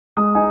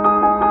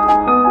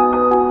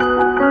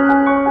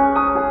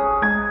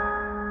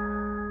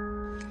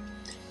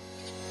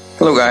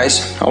Hello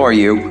guys, how are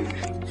you?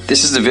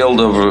 This is the build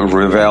of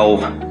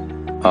Revell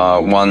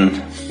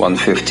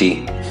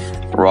 150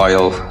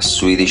 Royal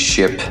Swedish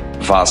ship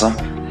Vasa.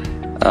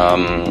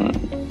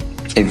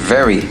 A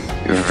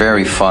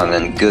very fun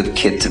and good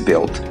kit to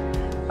build.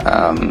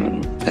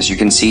 As you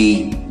can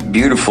see,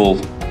 beautiful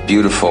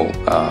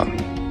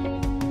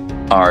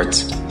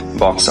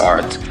box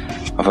art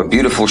of a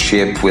beautiful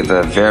ship with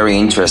a very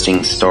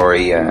interesting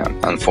story.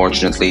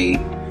 Unfortunately,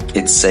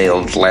 it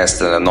sailed less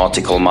than a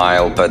nautical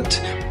mile, but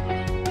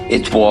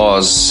it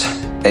was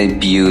a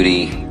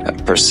beauty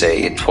per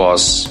se. It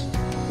was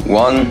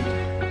one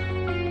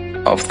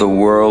of the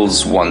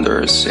world's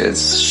wonders.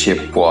 Its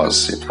ship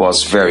was. It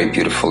was very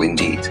beautiful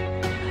indeed.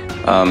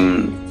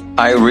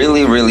 I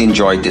really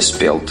enjoyed this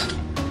build.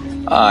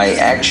 I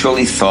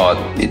actually thought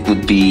it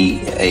would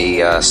be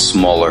a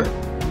smaller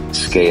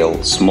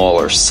scale,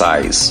 smaller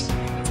size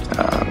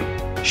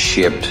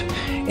ship.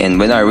 And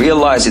when I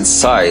realized its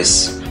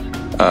size,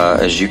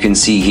 as you can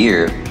see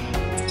here,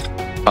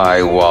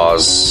 I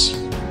was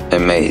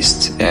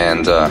amazed.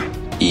 And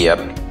yep,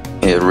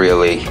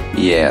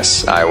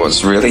 I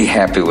was really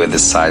happy with the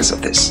size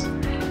of this.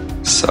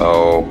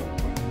 So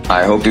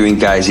I hope you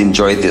guys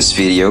enjoyed this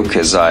video,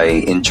 because I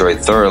enjoyed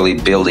thoroughly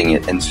building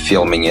it and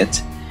filming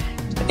it.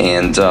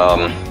 And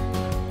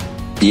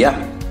yeah,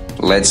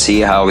 let's see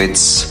how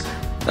it's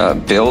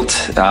built,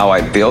 how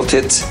I built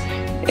it,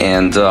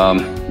 and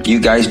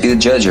you guys be the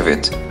judge of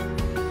it.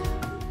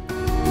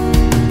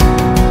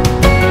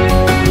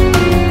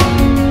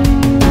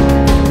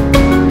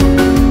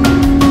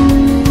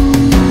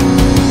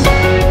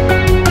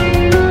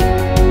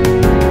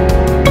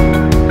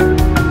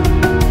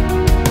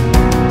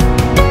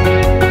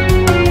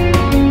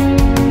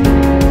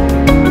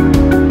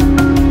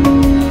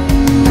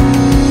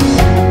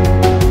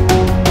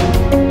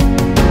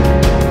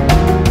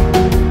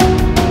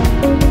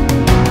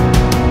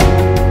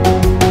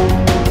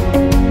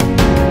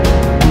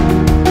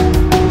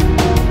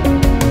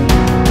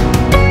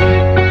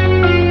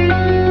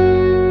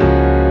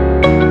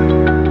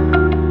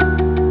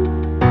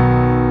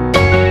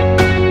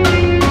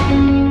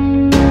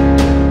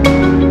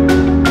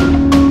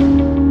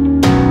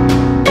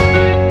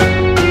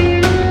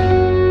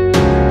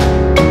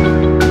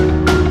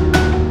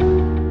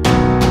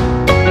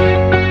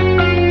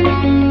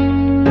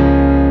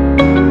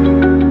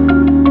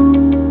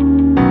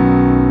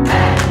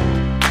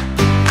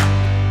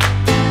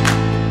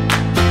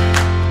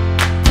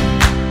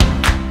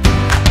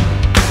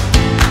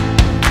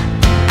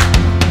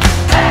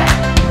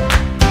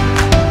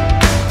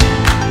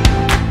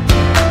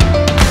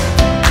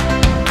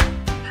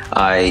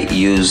 I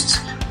used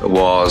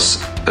was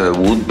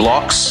wood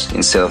blocks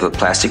instead of the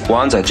plastic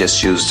ones. I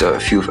just used a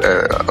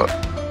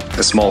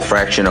small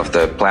fraction of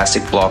the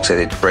plastic blocks that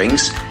it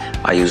brings.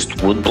 I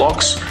used wood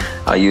blocks.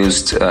 I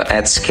used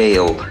at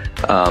scale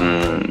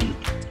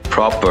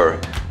proper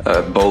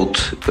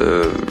boat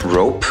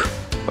rope,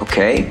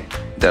 okay,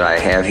 that I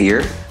have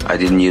here. I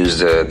didn't use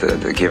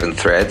the given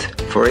thread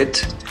for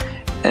it,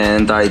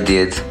 and I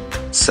did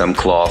some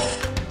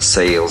cloth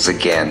sails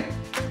again.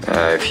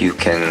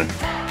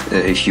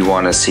 If you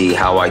want to see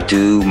how I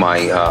do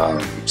my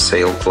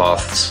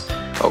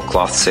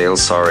cloth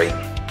sails, sorry,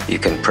 you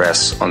can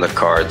press on the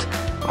card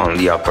on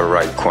the upper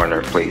right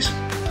corner, please.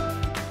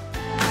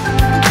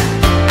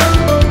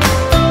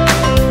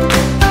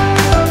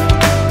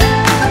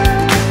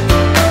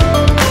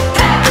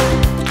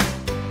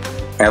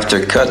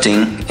 After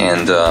cutting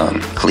and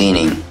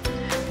cleaning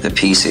the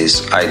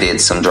pieces, I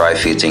did some dry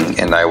fitting,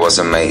 and I was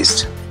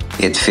amazed.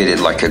 It fitted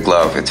like a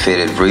glove. It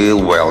fitted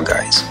real well,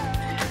 guys.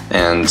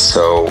 And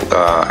so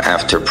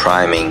after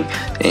priming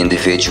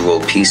individual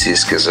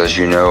pieces, because as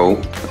you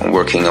know,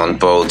 working on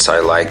boats,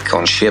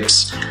 on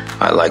ships,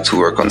 I like to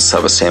work on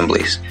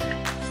sub-assemblies.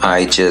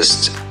 I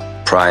just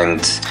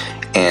primed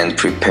and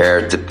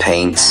prepared the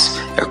paints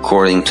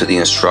according to the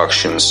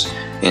instructions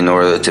in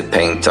order to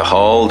paint the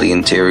hull, the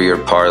interior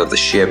part of the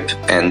ship,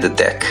 and the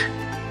deck.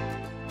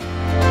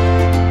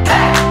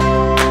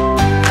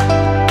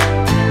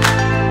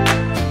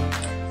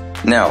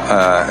 Now,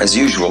 as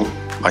usual,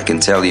 I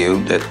can tell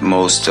you that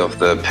most of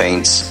the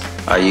paints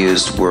I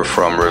used were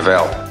from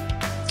Revell.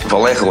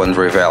 Vallejo and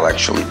Revell,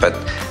 actually, but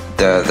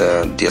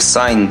the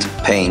assigned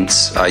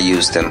paints, I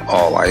used them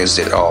all. I used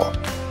it all.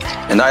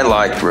 And I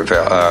like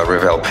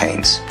Revell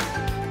paints.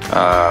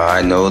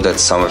 I know that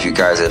some of you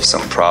guys have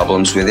some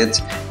problems with it.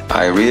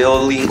 I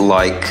really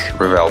like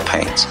Revell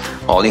paints.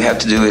 All you have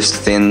to do is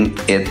thin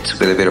it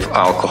with a bit of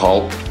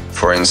alcohol,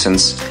 for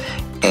instance,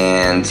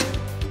 and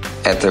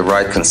at the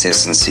right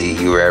consistency,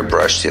 you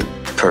airbrushed it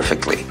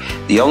perfectly.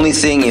 The only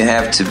thing you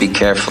have to be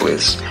careful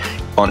is,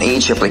 on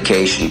each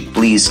application,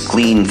 please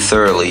clean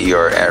thoroughly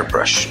your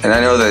airbrush. And I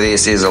know that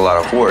this is a lot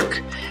of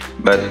work,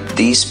 but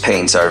these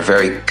paints are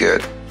very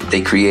good.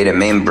 They create a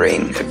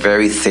membrane, a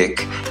very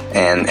thick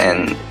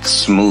and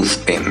smooth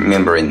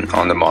membrane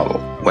on the model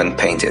when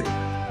painted.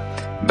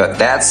 But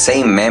that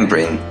same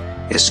membrane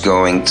is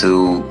going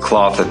to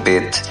clog a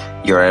bit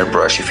your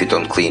airbrush if you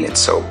don't clean it.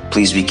 So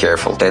please be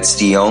careful. That's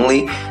the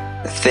only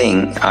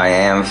thing I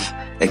have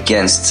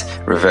against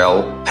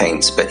Revell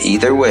paints, but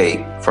either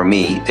way, for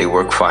me, they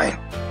work fine.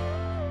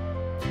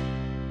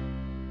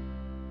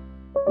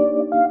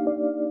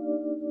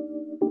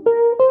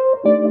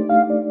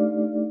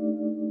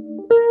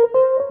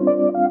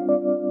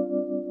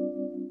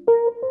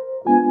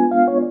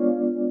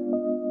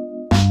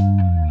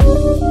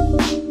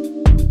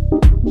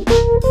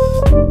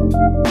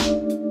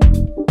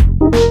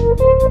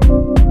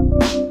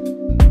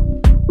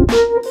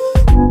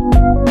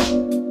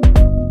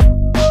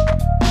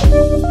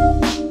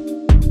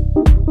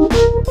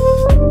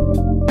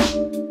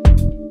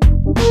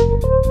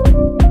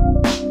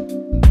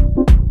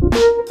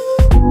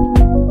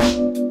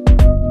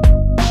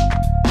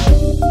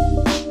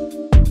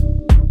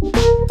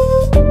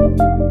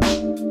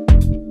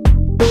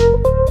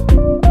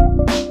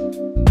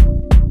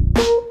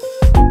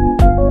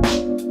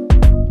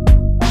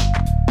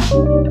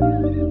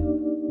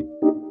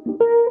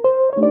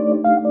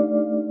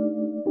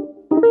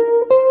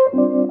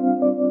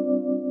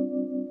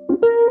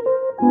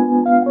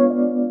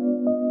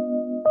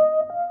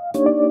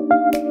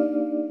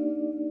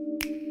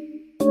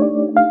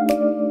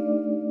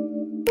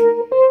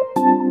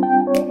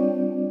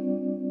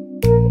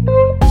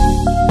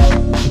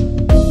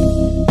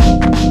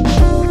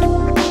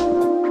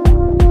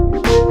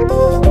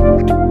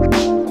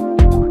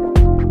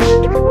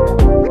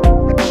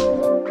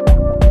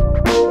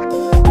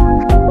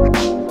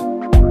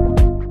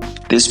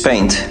 This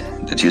paint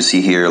that you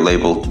see here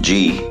labeled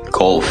G,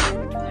 Golf,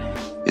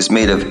 is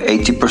made of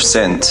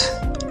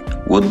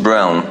 80% wood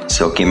brown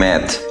silky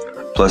matte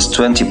plus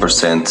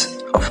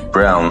 20% of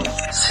brown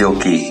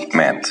silky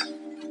matte.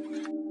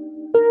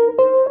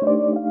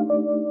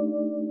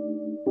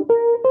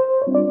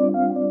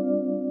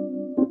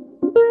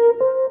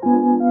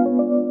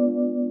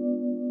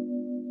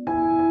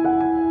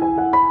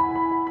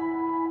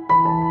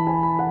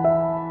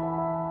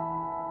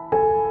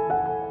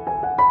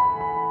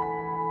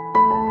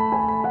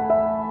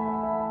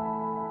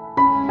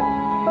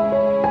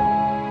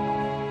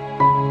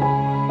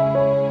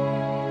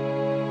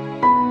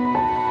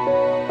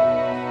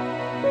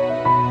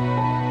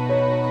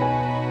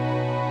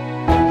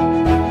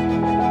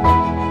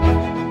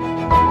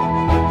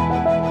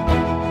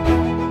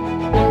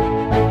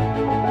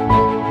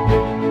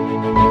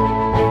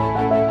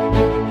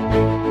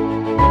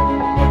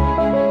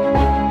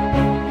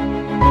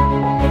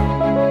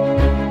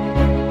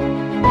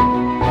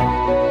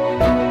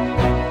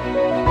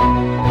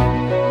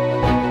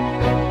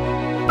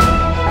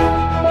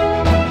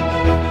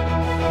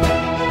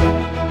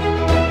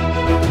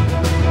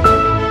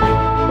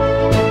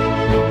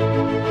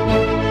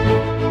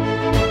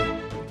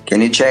 Can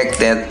you check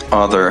that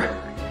other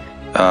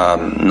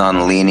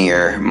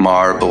non-linear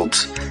marbled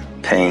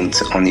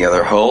paint on the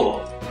other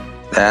hole?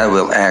 That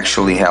will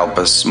actually help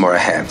us more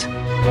ahead.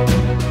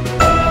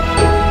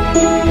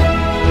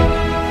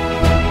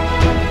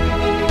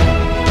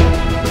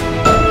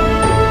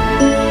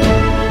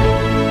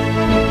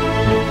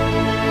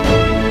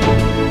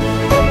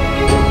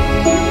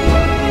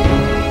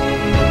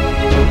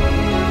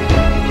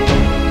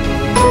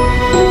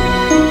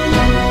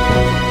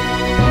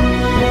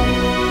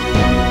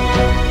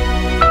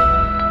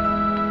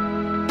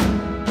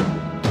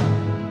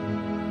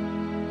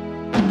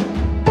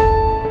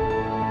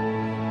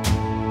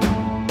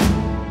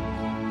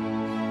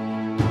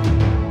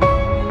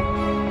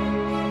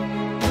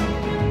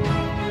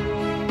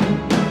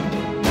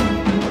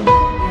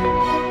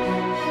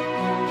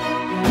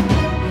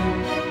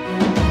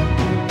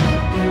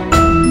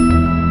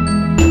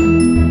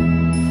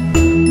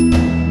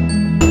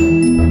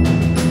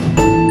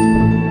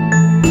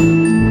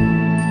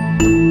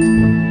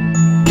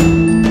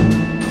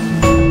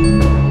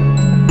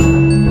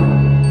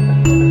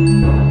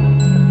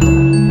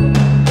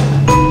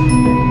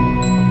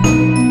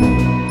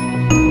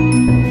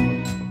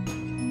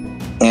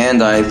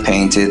 And I've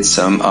painted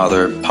some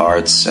other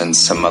parts and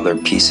some other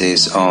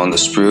pieces on the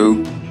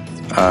sprue.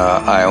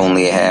 I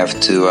only have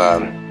to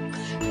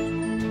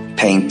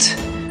paint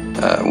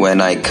when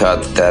I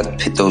cut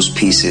those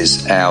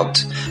pieces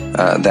out,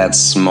 that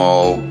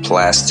small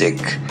plastic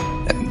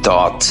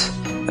dot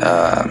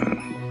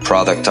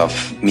product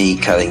of me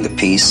cutting the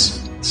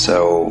piece.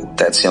 So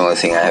that's the only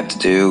thing I have to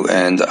do,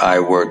 and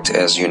I worked,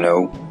 as you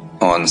know,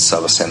 on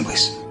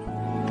sub-assemblies.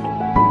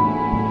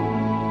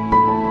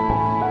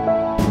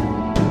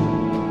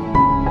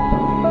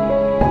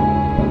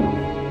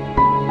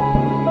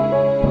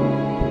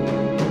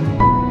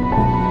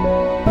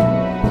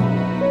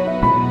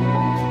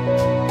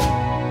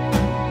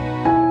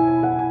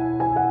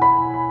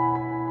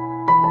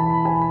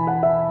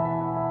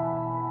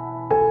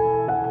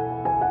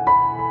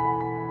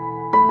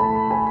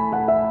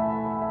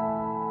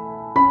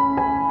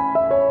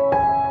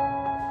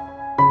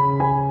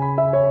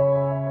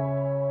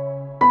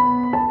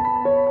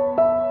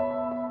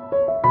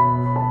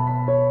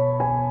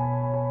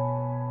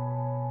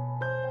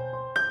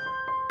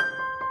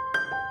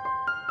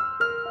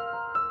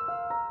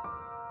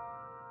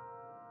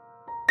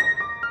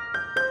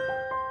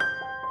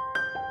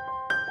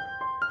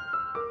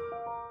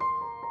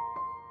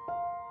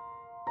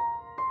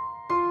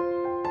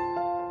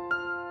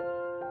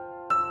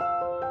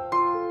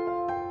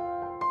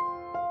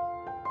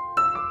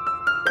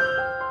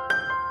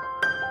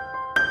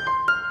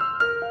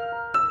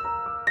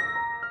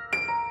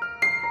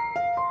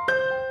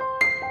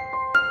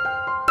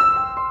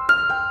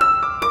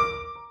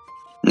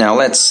 Now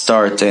let's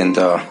start and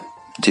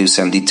do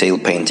some detail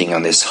painting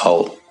on this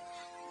hull.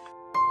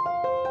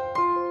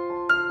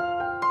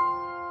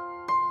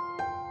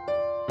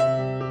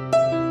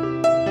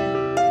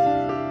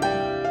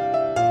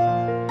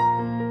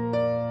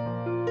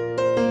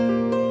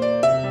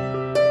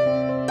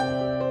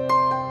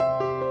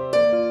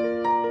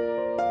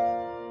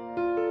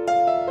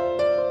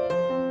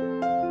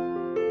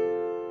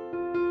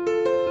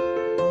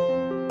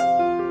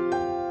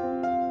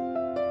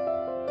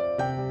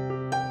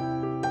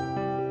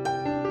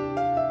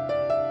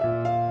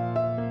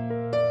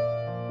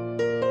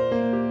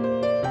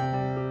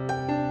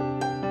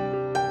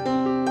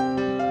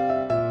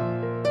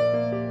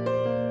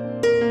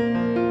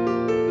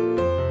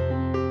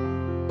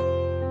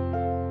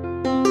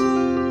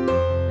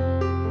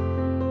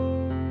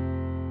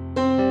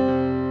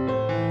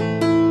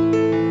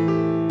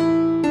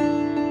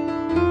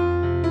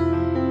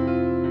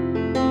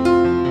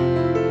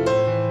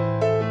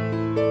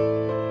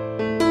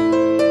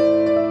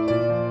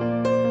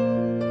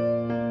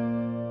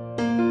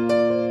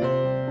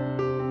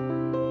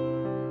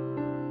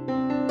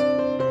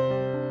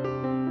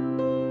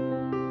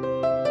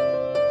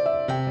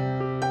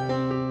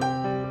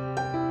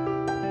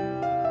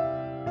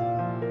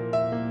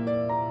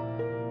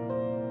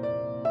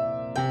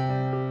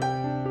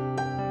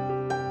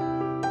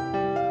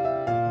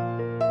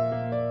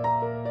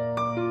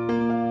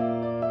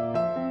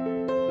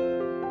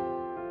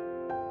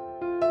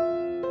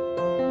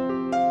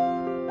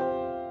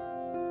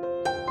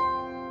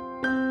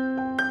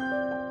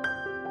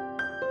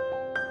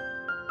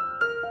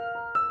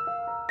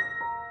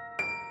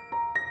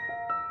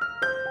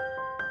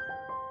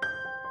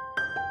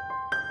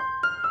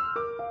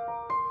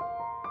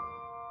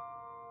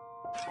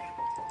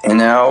 And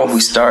now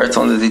we start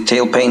on the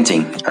detail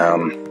painting.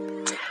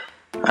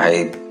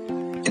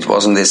 It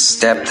wasn't this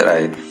step that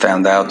I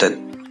found out that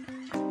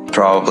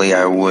probably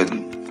I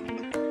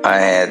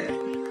had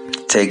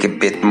to take a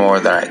bit more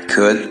than I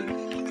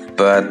could,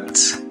 but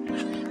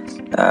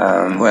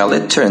well,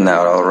 it turned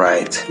out all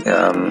right.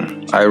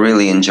 I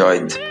really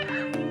enjoyed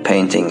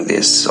painting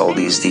all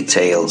these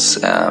details.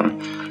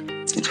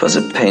 It was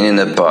a pain in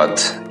the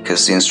butt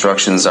because the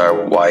instructions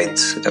are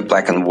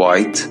black and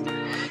white.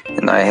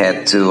 And I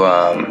had to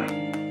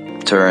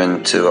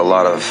turn to a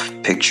lot of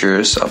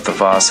pictures of the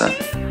Vasa,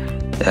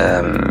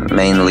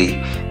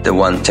 mainly the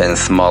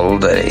 1/10 model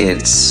that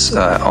it's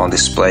on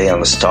display on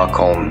the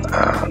Stockholm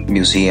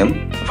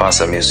Museum,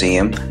 Vasa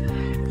Museum.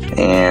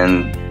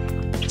 And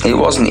it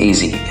wasn't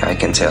easy, I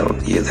can tell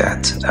you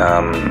that.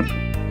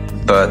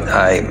 But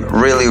I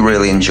really,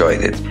 really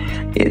enjoyed it.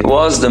 It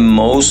was the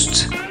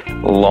most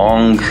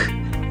long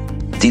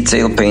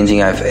detail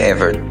painting I've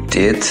ever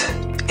did.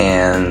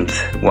 And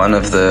one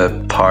of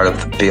the part of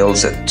the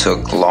builds that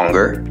took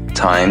longer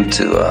time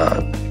to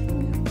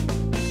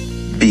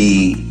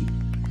be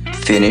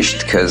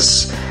finished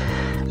because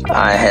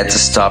I had to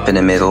stop in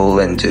the middle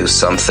and do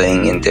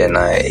something, and then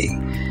I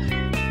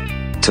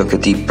took a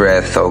deep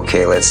breath.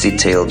 Okay, let's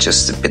detail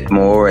just a bit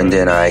more, and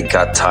then I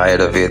got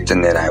tired of it,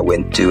 and then I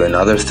went to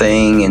another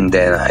thing, and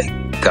then I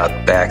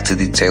got back to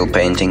detail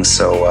painting.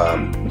 So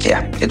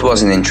yeah, it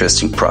was an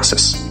interesting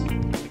process.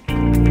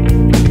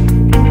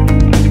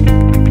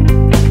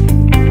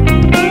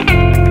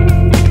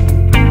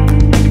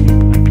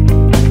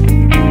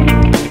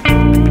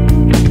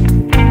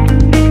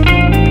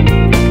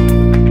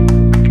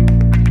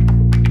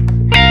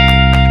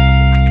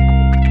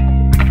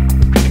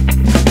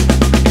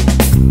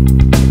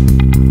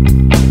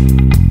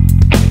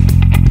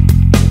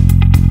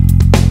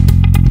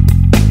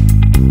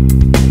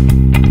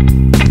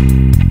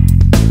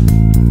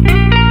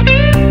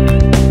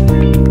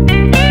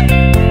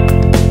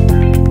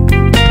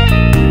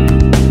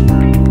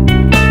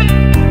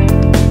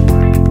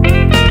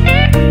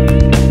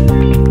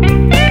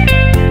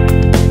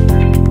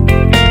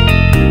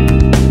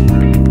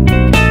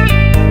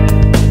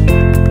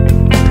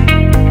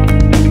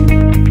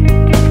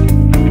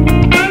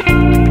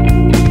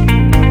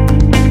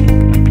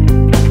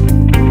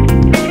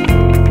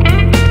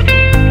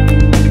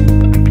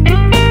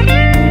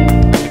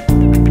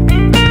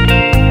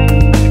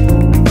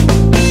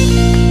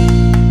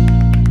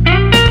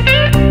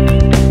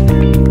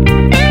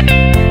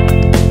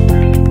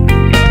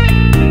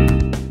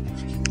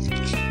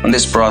 In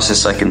this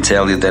process, I can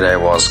tell you that I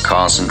was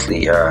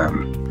constantly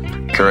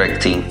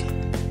correcting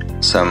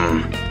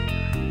some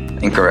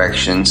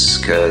incorrections,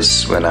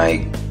 because when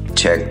I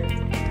checked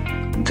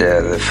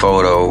the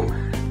photo,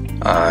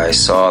 I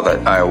saw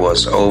that I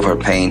was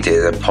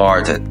overpainted a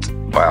part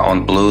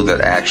on blue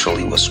that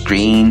actually was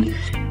green,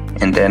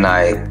 and then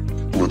I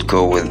would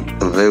go with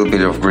a little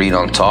bit of green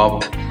on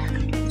top,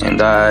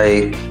 and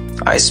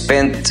I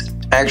spent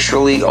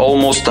actually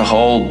almost the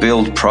whole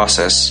build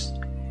process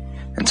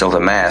until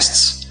the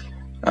masts,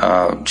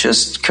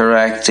 just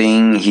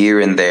correcting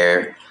here and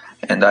there.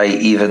 And I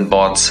even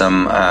bought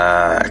some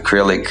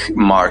acrylic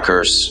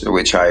markers,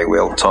 which I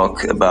will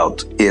talk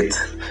about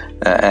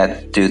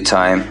at due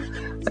time,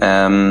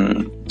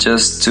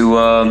 just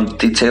to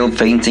detail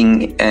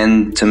painting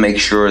and to make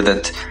sure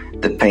that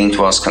the paint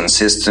was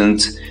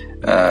consistent,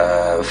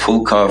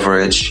 full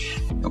coverage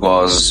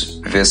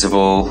was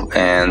visible,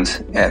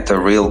 and at the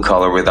real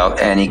color without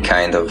any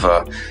kind of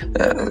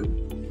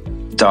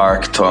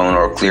dark tone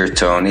or clear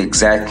tone,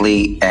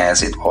 exactly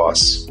as it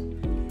was.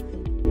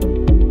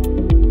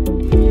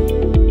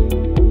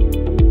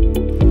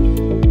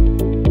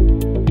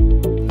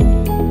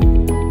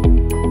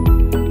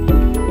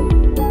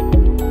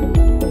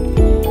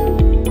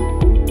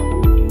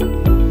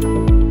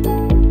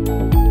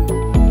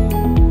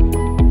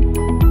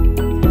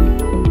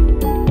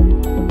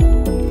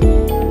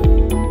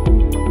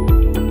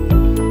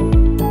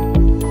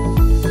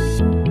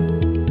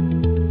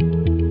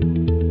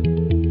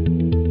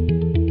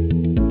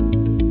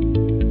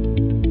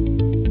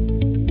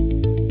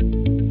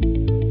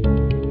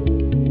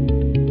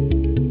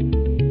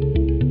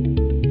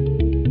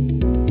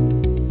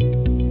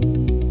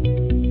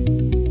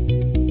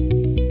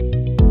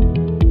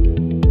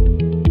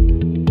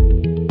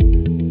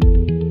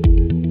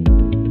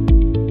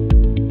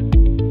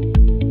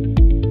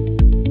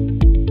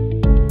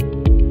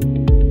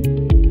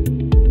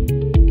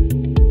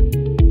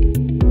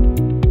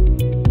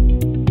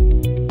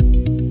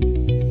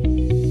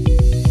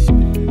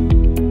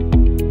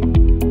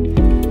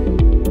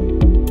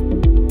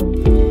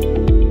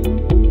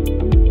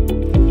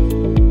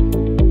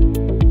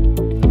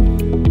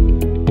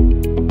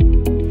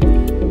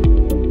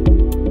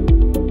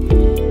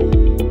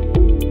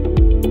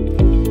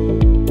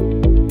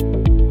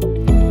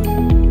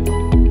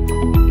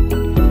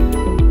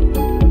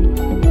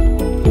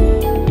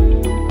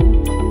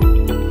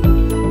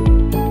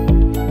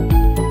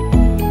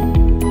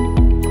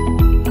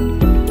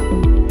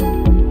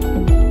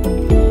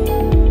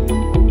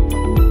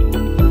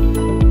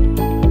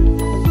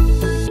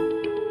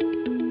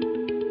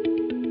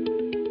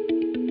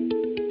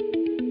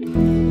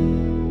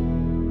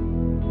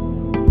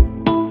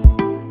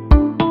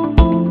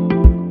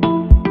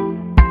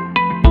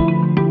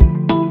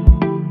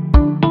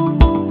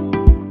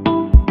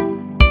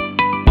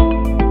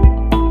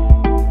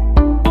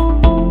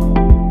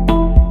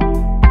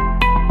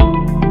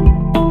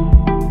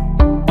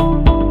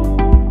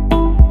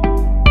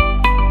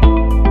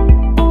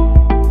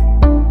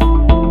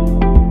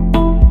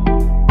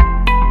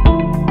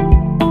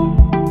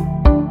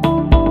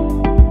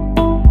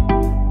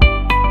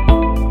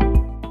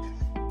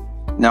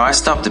 Now I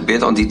stopped a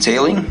bit on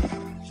detailing,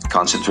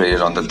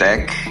 concentrated on the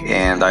deck,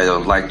 and I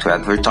don't like to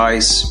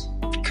advertise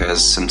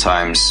because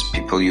sometimes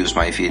people use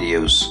my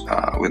videos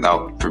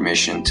without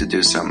permission to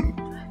do some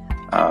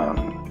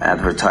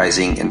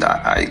advertising, and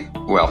I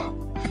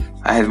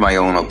have my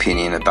own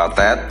opinion about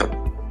that,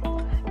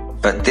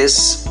 but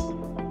this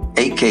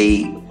AK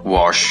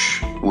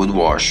wood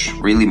wash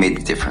really made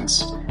the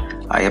difference.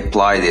 I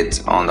applied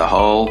it on the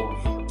hull,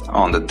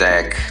 on the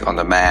deck, on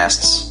the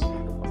masts,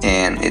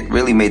 and it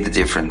really made the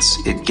difference.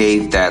 It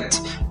gave that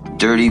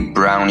dirty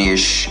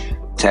brownish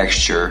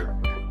texture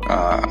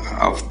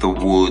of the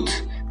wood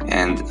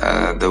and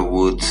the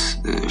wood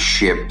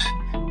ship,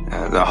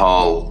 the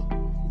hull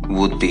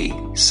would be.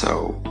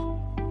 So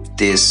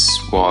this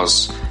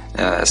was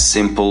a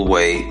simple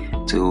way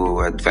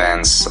to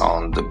advance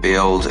on the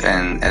build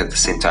and at the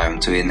same time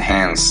to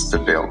enhance the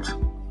build.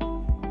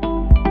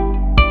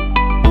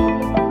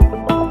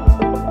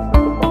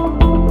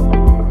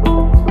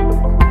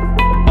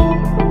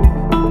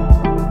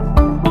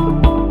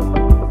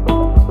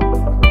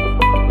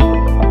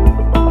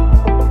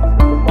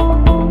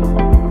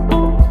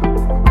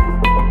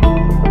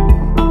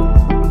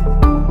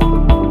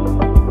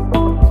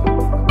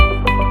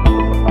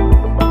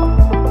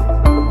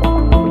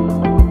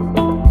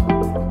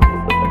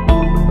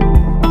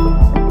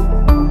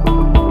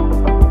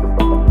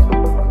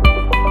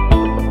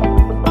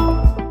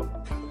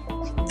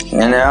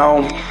 And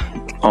now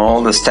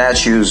all the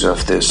statues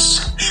of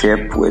this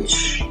ship,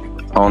 which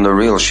on the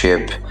real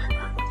ship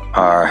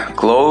are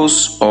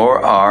close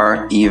or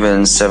are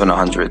even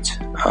 700.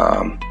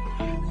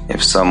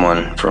 If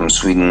someone from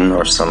Sweden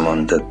or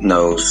someone that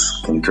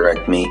knows can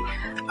correct me,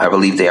 I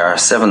believe they are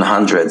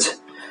 700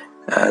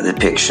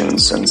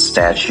 depictions and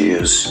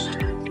statues.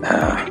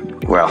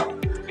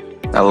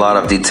 A lot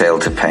of detail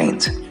to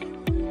paint.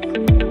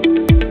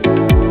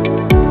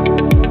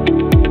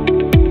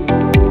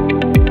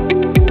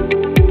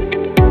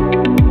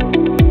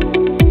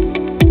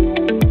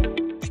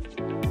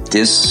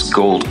 This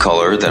gold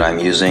color that I'm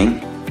using,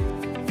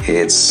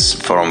 it's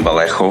from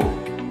Vallejo,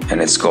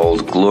 and it's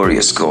called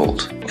Glorious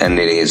Gold, and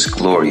it is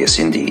glorious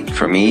indeed.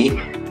 For me,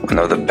 one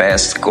of the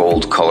best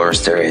gold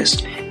colors there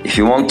is. If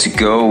you want to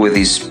go with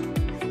these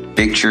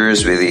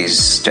pictures, with these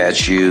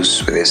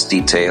statues, with this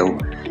detail,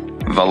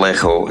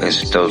 Vallejo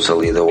is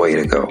totally the way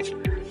to go.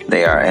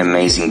 They are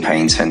amazing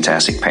paints,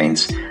 fantastic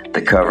paints.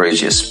 The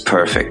coverage is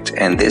perfect,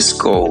 and this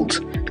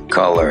gold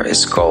color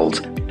is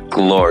called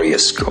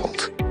Glorious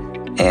Gold.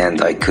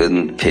 And I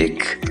couldn't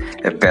pick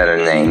a better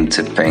name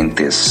to paint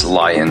this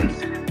lion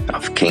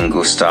of King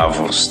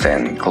Gustavus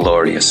than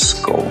Glorious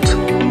Gold.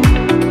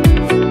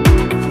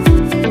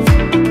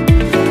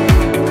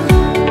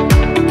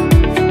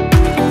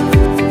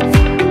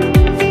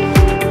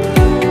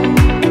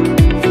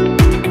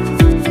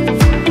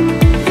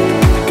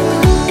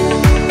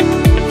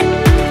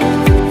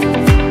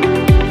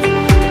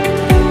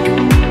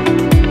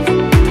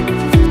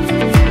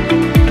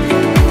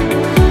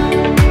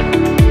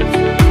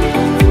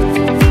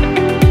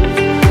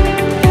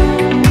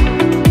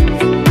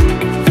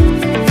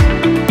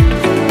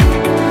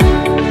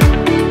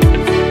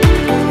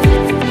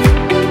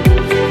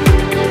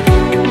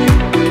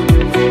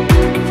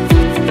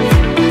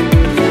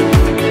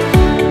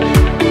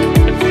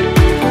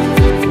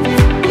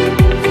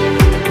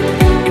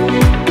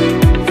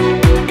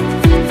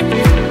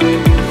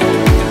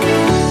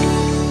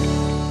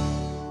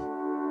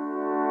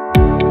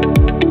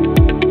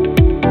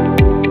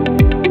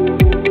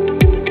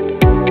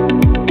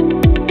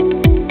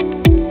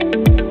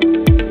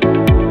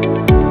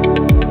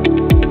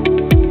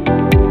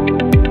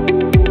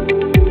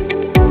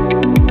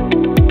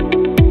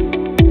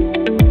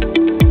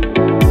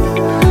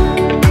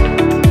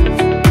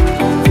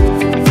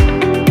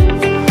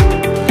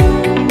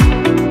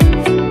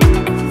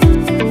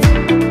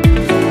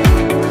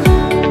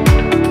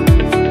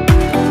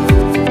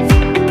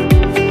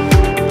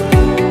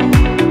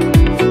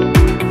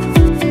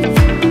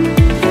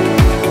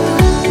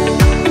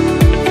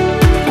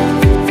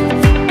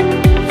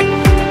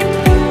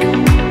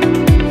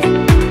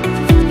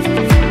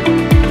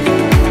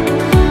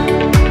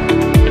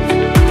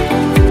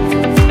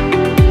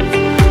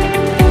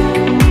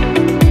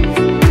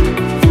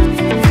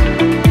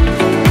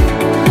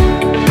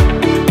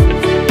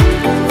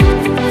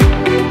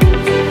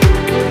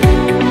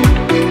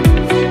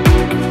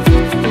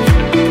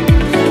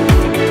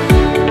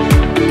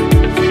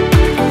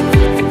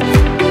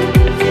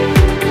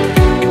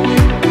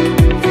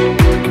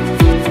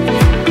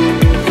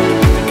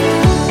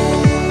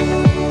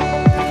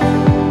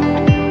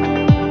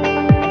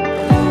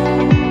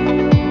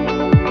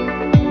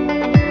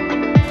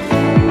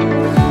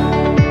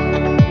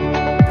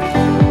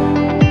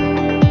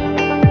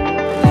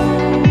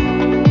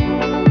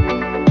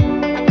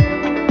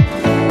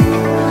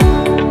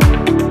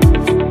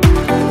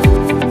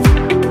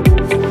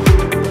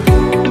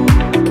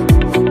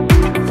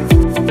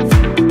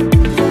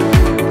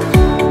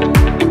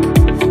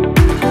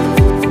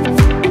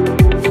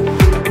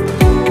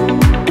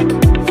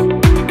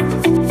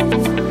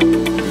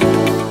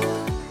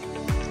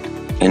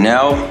 And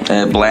now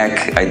a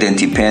black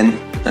identity pen,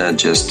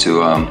 just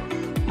to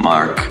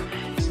mark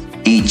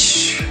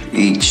each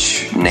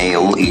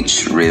nail,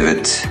 each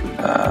rivet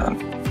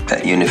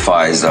that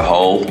unifies the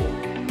whole.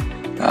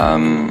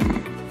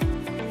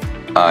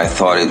 I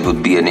thought it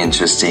would be an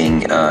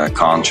interesting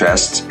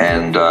contrast,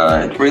 and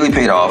it really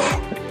paid off.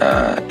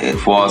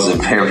 It was a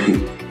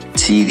very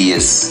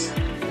tedious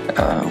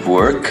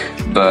work,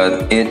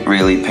 but it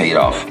really paid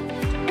off.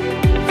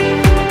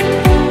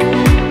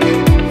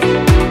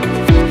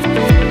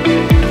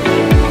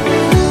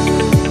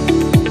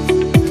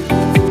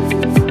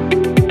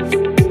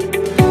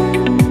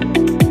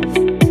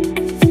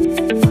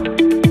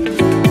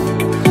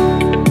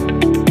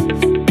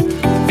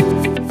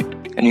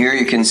 And here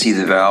you can see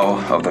the bow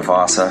of the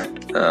Vasa,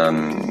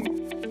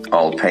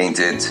 all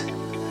painted,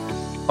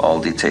 all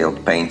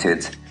detailed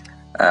painted.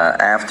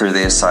 After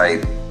this, I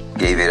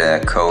gave it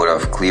a coat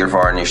of clear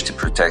varnish to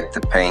protect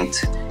the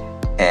paint,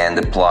 and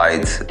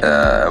applied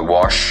a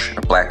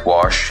black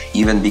wash,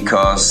 even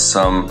because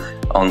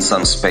on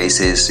some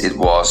spaces it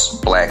was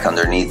black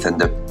underneath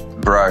and the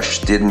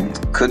brush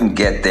couldn't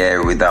get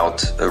there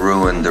without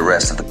ruining the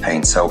rest of the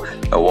paint, so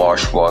a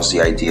wash was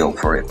the ideal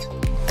for it.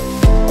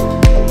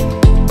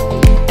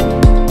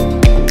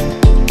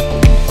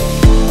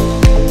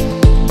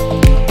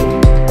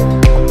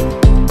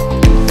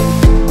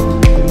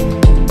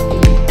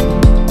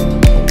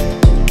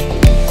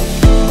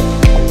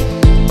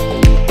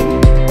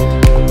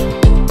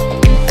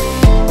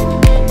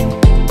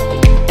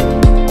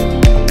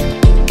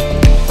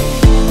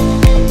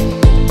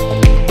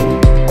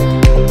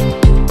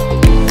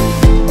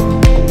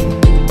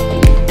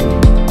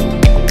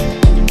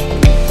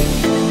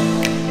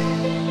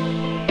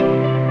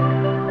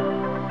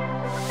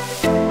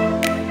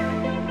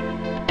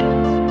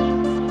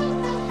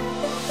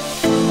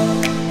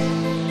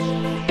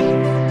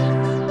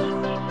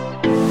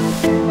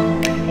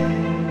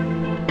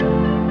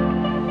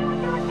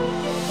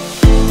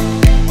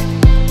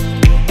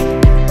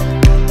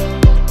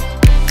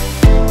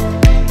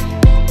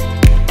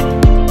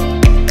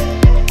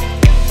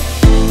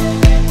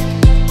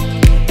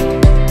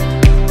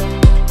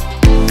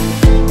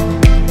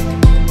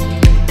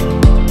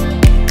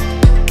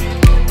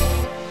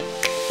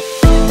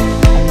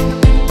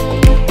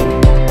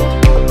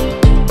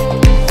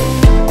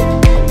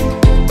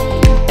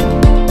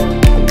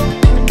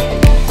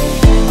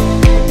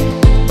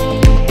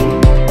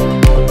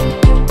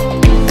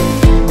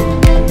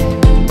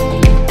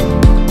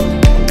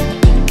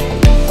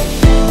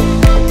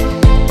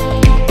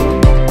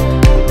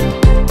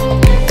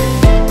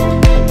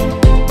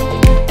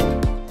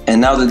 And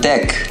now the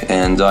deck,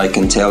 and I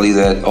can tell you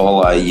that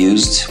all I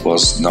used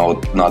was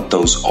not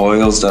those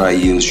oils that I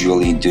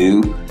usually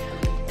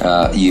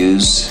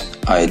use.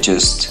 I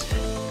just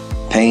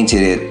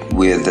painted it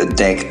with a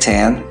deck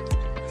tan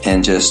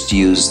and just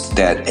used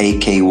that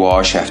AK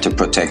wash after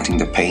protecting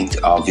the paint,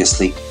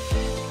 obviously,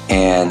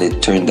 and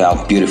it turned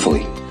out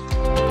beautifully.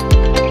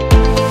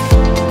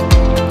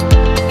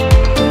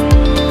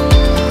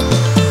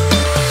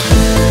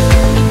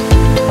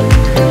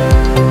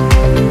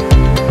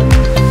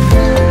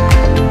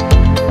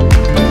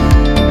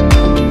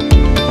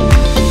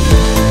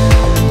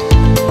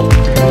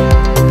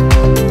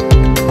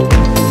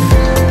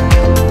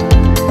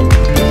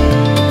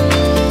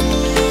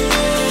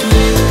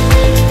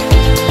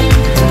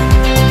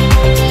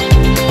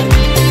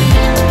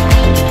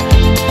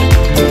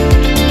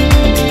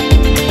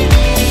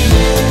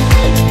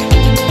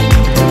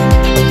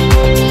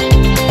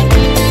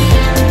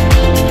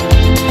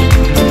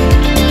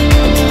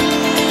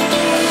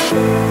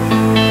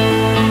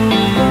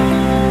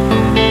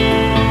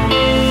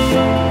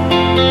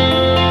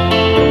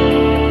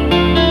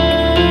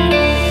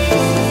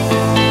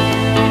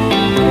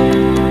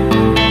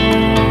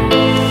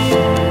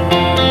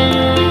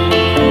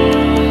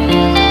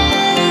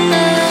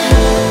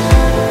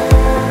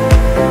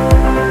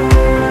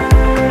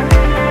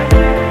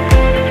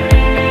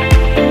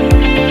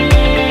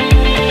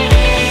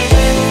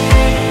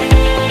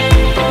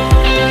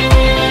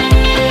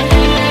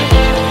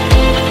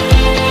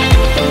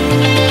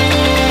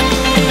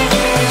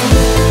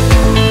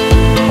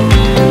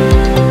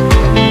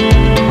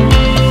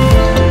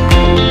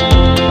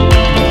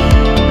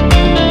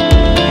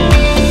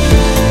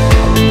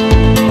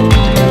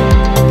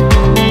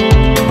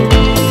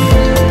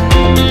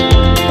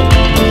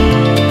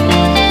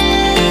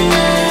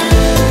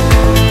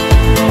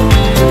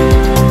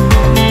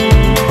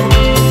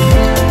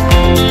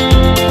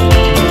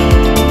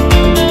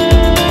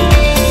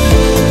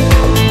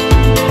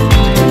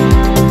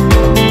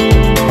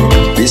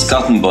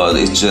 Cotton bud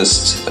is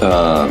just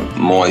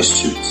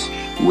moistured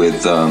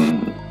with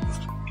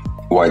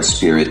white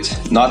spirit,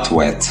 not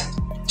wet,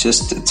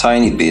 just a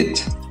tiny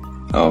bit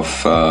of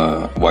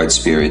white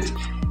spirit,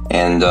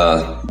 and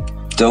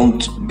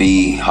don't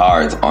be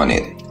hard on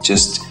it,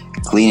 just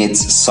clean it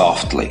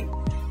softly.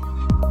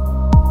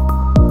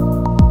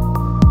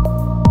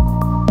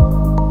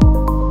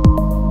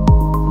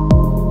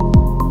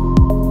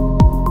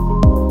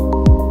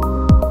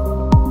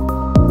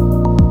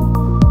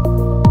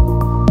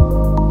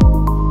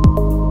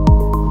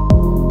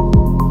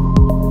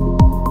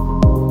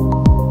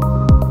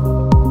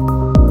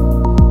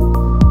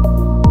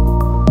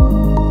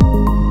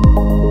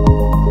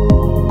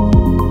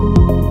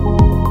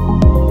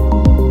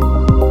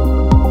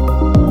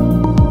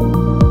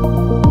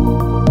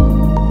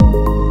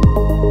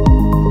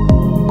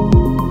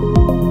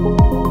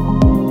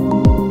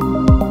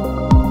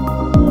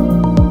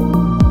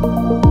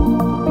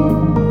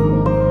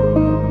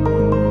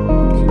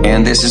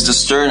 And this is the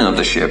stern of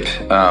the ship.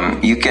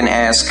 You can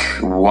ask,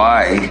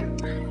 why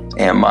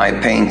am I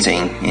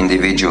painting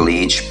individually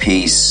each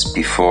piece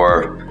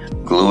before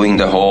gluing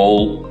the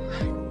whole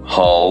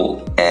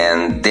hull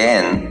and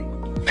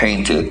then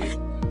paint it,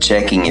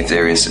 checking if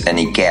there is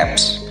any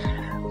gaps?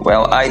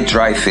 Well, I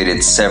dry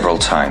fitted several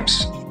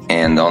times,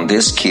 and on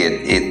this kit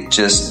it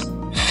just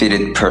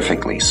fitted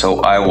perfectly.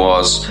 So I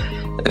was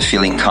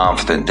feeling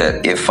confident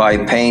that if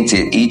I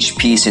painted each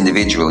piece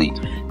individually,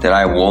 that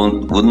I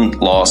wouldn't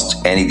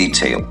lost any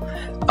detail.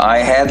 I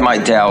had my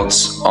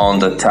doubts on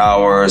the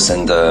towers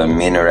and the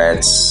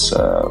minarets,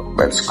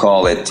 let's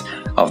call it,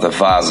 of the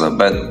Vasa,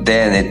 but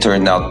then it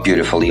turned out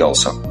beautifully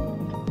also.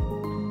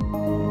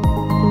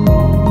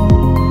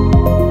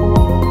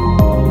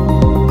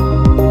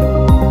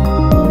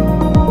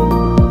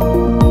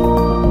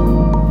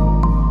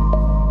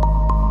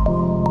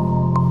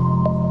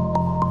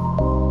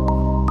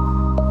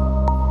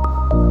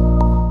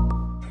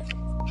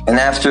 And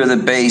after the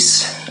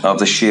base of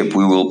the ship,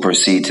 we will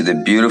proceed to the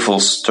beautiful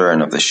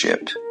stern of the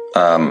ship.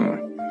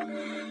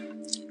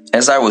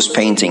 As I was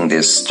painting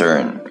this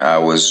stern, I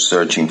was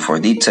searching for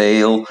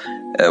detail,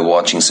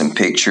 watching some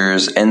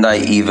pictures, and I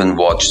even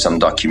watched some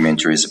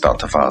documentaries about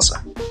the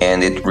Vasa.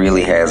 And it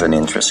really has an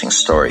interesting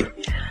story.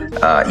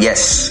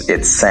 Yes,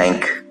 it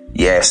sank.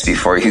 Yes,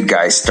 before you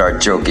guys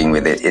start joking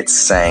with it, it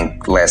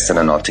sank less than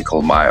a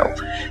nautical mile.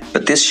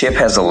 But this ship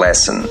has a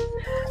lesson.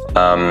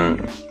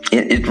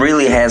 It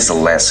really has a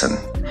lesson.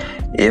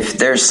 If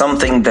there's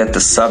something that the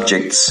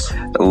subjects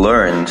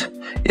learned,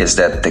 is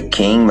that the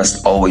king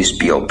must always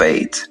be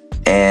obeyed.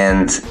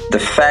 And the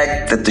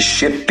fact that the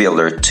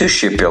shipbuilder, two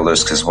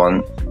shipbuilders, because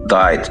one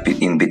died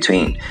in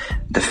between,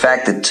 the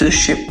fact that two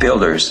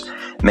shipbuilders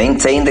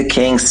maintained the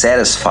king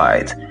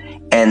satisfied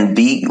and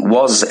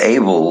was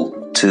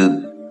able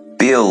to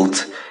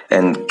build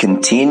and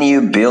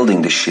continue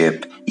building the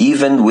ship,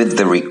 even with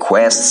the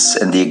requests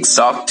and the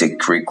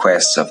exotic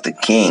requests of the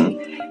king,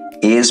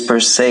 is per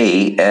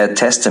se a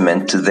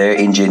testament to their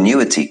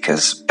ingenuity,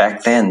 because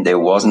back then there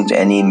wasn't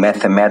any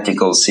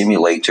mathematical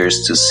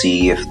simulators to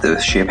see if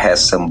the ship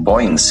has some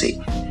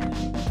buoyancy.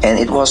 And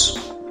it was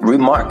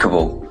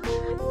remarkable.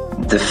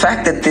 The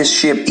fact that this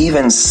ship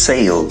even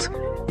sailed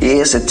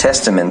is a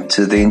testament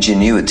to the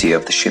ingenuity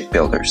of the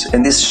shipbuilders.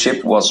 And this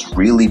ship was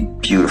really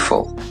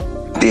beautiful,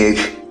 big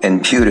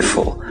and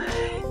beautiful.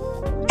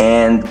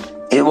 And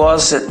it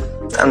was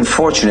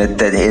unfortunate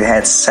that it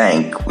had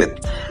sank with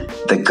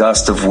the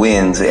gust of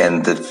wind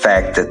and the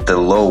fact that the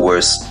lower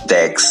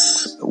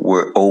decks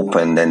were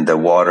opened and the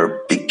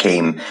water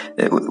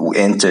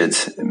entered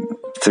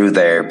through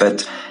there.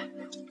 But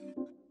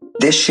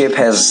this ship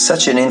has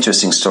such an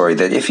interesting story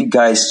that if you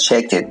guys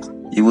checked it,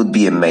 you would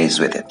be amazed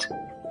with it.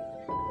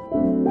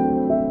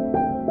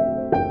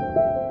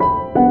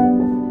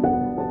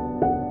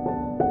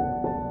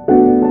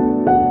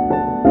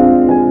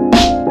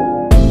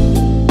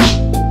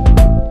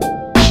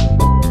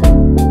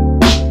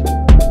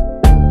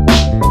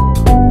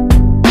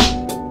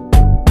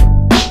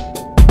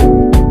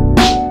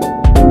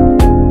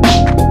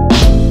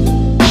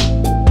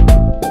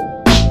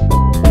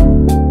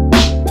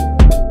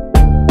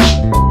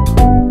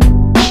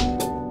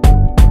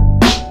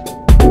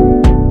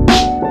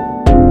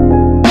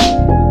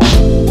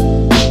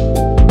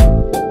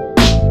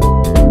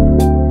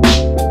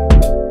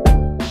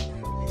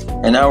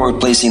 And now we're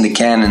placing the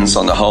cannons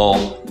on the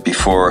hull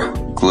before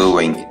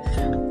gluing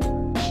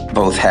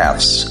both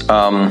halves.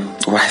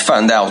 What I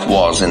found out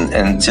was, and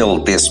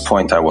until this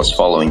point I was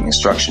following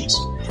instructions,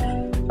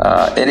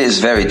 it is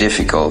very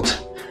difficult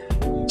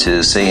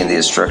to say in the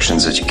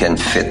instructions that you can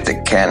fit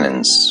the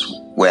cannons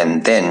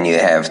when then you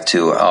have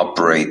to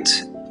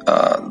operate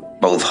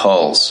both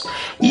hulls.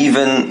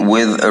 Even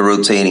with a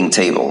rotating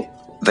table,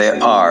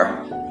 there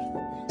are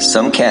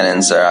some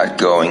cannons that are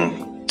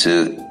going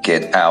to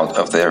get out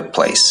of their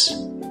place.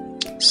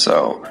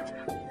 So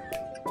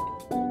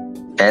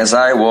as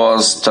I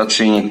was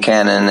touching a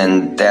cannon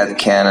and that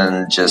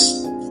cannon just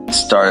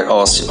started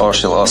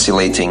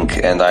oscillating,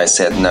 and I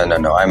said,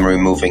 no, I'm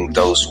removing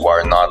those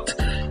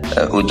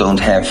who don't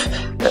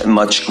have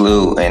much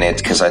glue in it,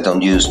 because I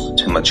don't use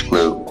too much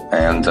glue.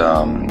 And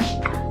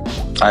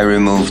I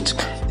removed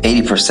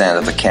 80%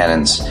 of the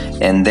cannons,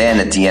 and then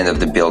at the end of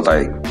the build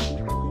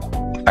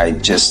I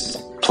just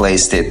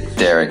placed it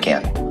there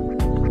again.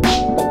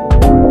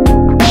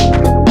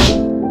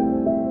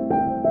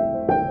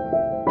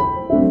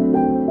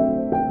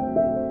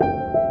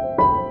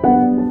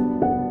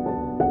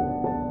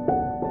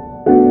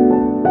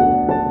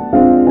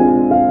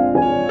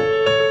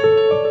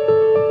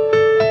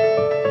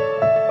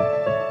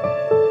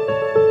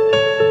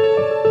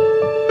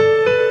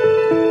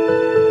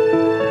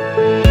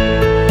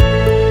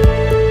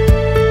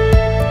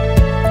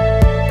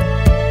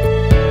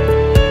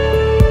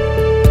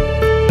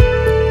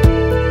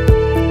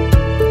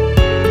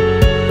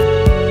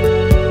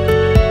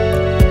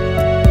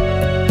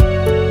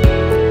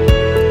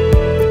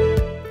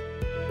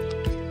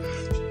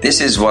 This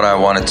is what I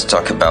wanted to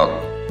talk about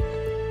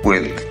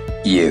with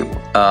you.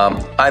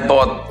 I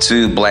bought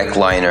 2 black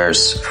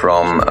liners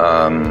from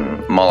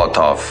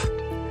Molotov.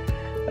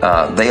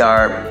 They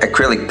are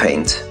acrylic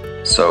paint.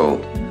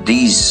 So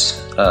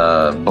these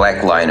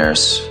black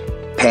liners,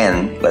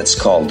 pen, let's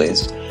call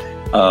this,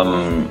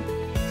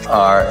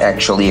 are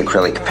actually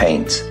acrylic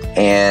paint.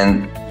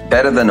 And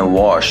better than a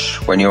wash,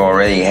 when you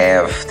already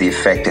have the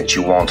effect that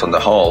you want on the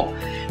hull,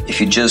 if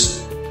you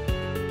just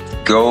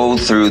go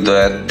through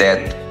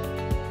that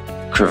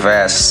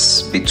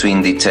crevasse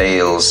between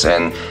details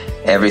and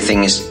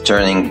everything is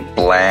turning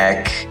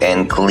black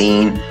and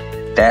clean,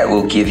 that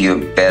will give you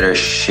a better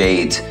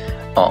shade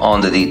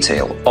on the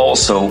detail.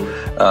 Also,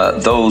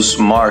 those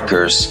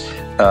markers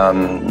are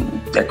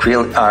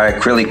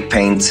acrylic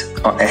paint,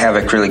 have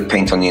acrylic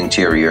paint on the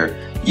interior.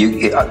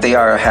 They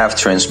are half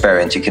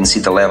transparent. You can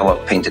see the level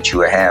of paint that you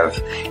have.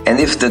 And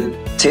if the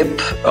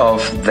tip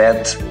of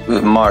that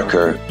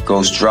marker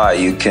goes dry,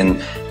 you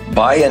can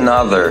buy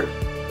another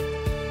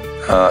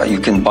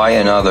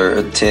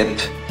tip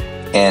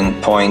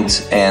and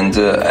point and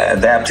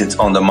adapt it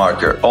on the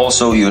marker.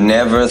 Also, you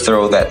never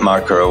throw that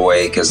marker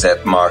away because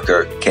that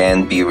marker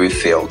can be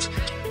refilled.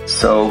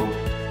 So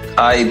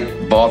I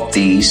bought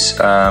these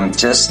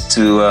just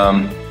to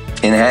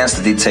enhance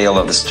the detail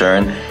of the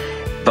stern.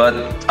 But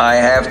I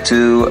have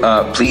to,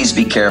 please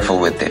be careful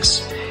with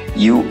this.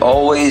 You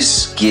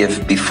always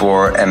give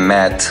before a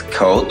matte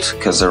coat,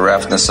 because the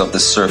roughness of the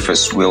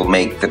surface will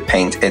make the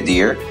paint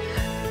adhere.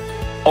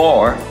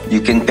 Or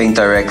you can paint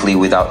directly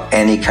without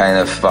any kind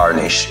of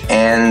varnish.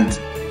 And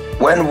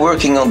when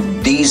working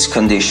on these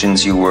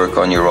conditions, you work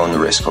on your own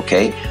risk,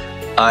 okay?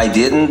 I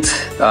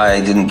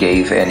didn't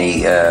give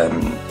any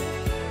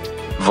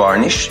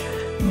varnish,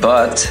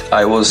 but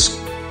I was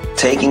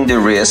taking the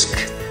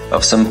risk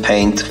of some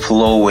paint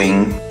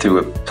flowing through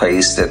a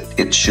place that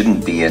it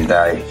shouldn't be, and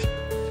I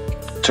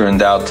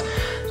turned out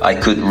I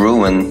could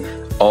ruin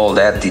all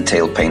that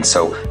detail paint.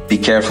 So be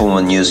careful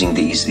when using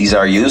these. These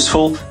are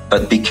useful,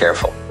 but be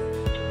careful.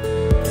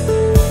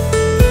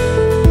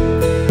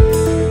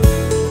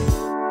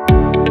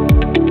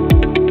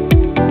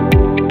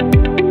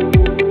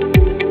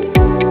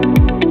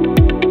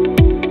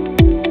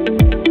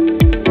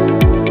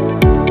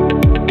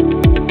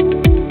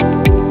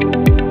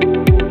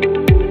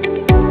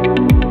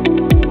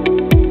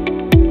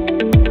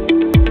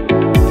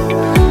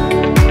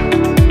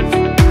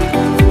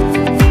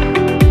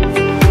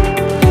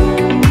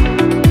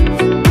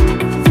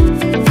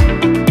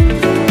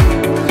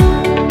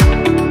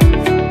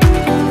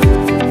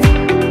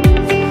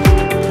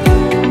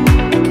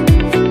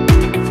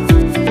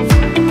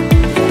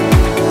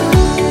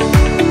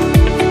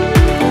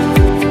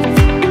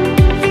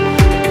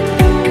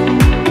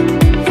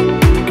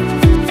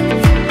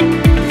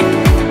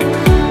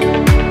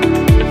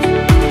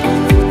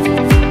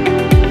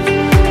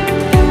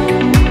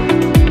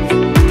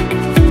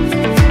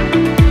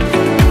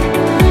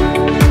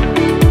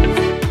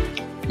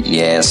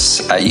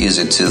 Yes, I use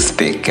a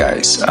toothpick,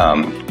 guys.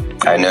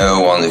 I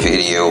know on the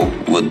video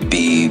would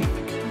be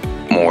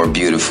more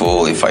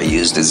beautiful if I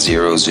used the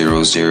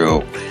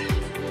 000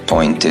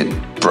 pointed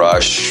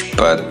brush,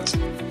 but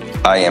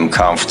I am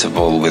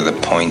comfortable with a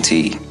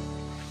pointy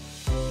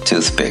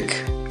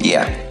toothpick.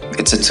 Yeah,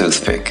 it's a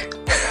toothpick.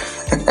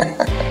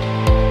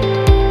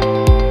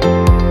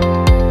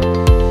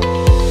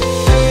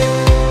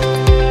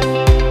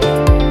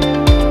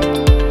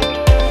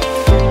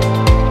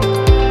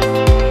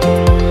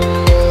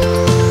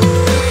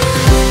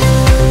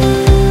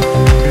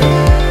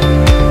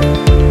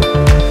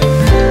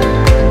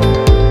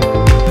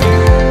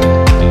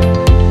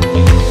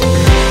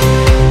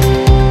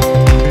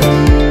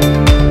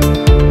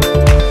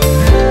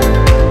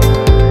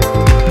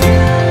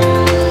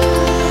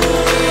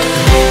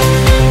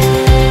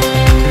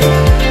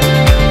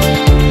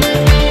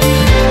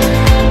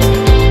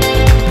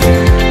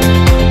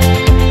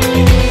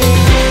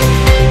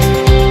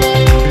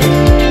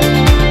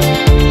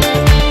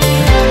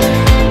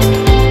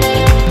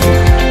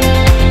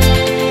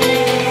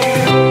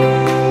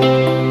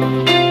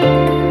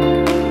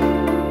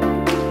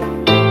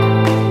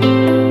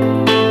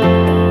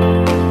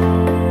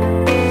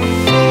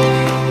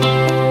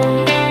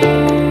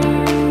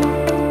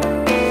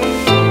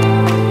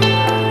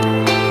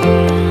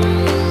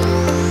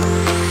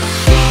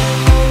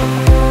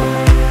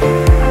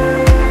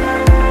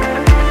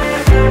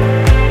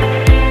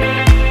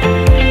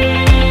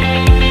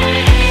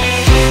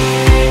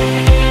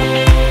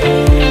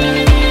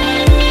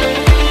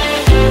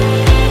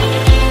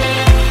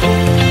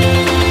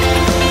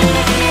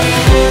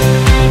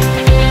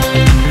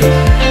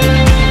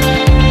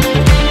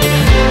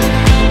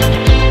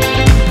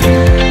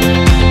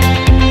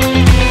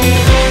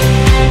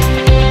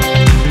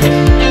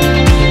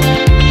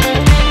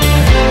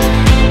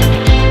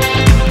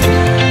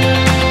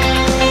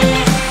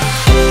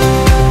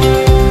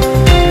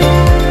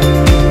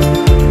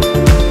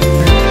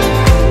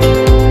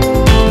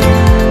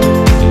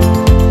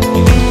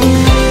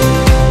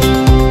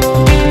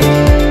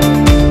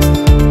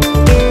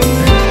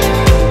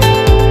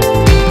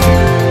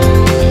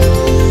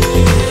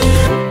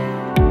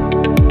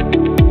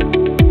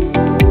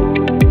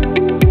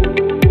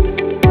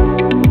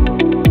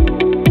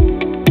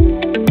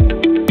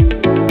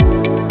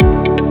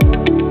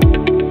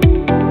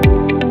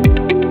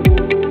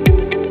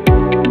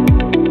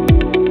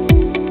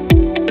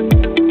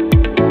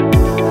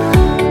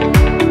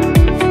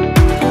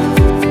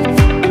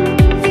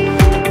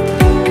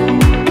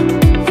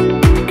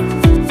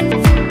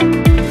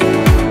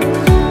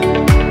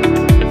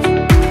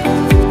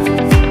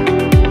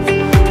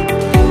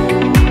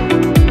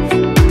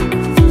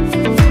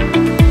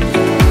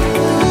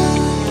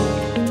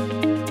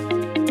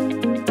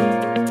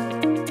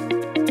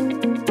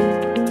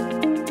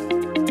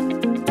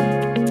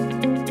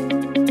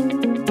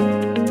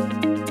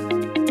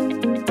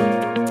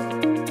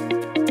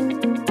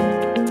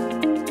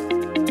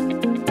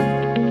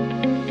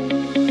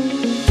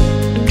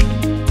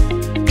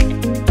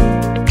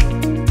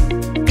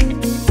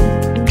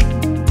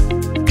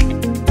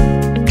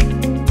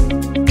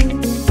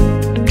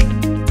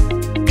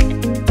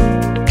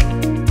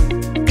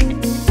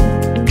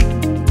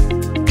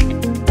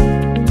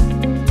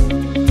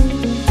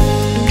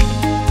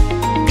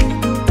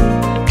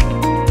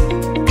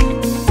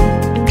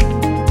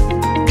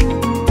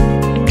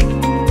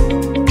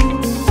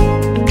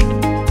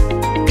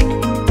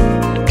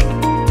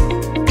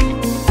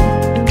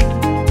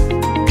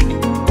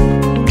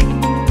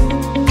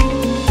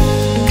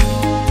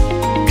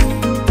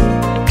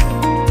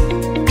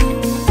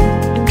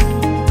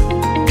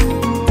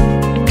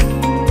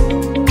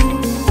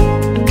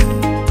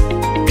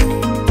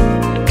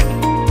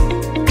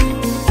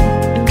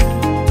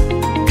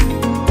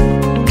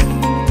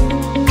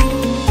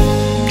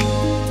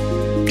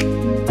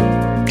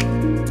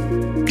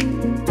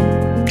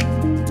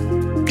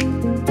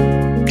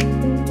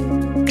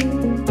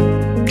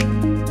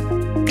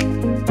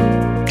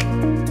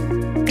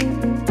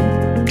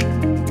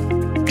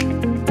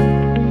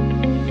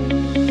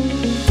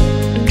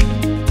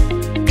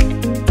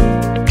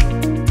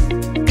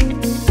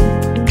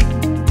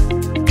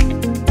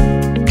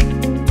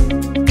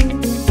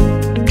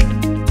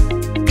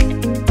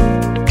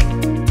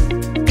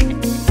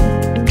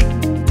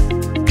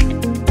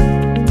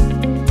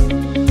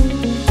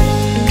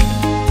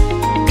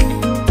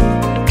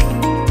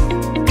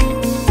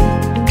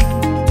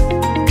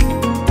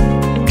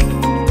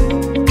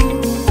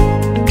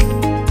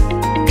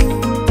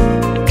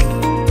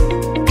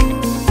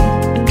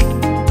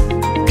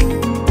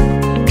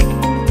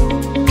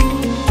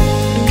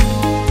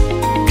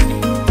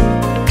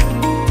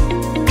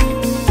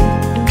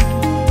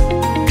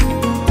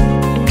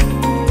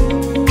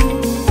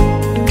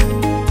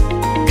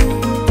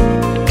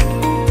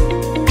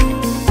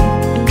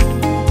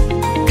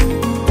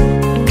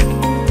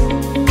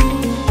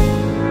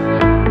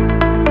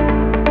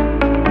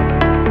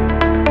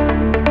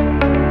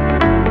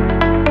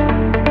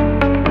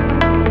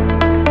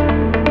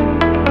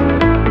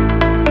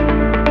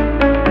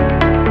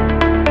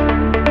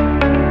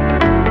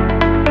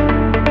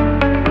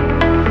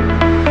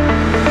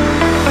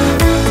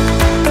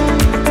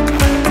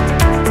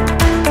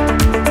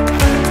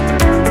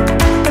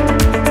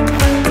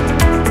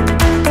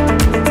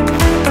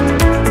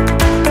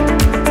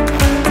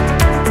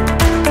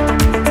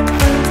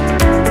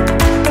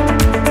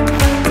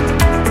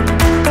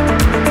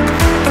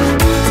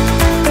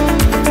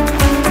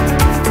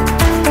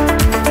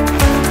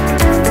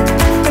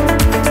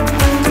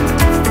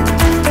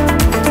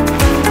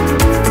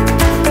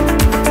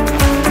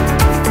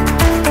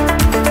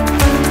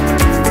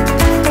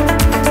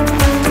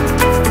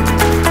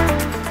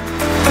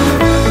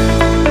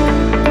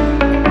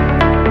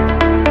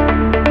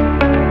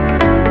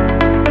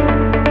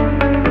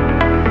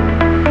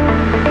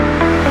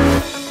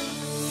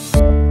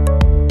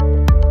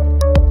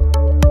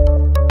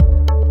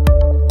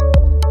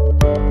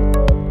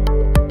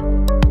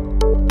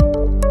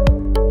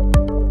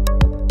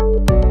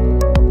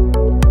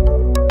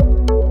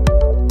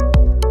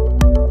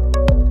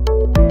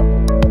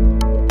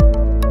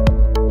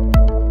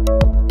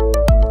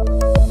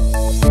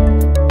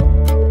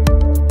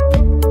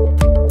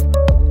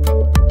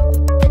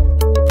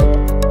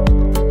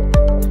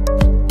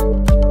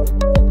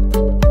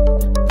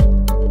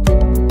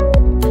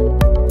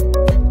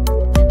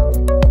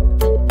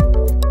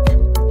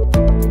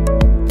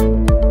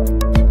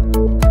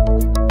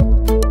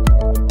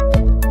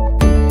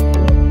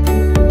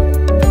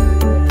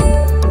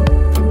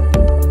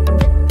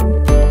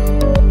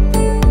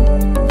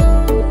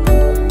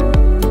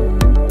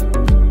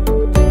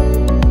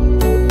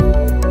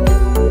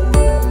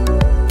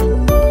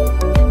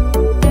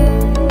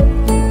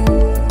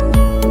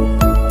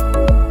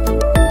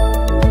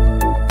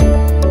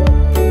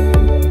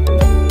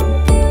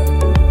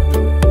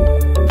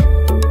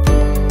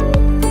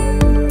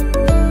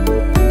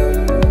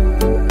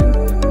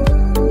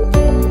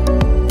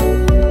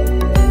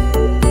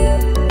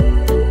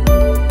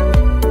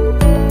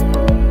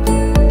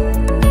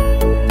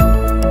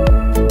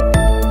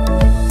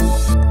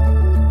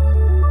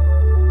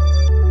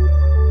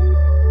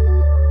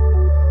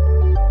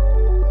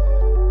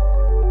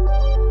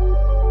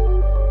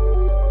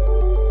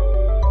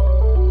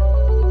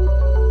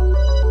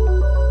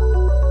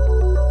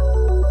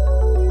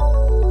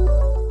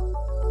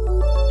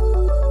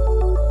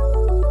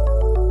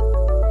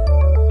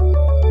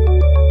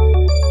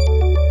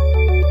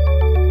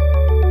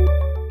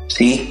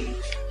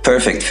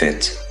 perfect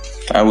fit.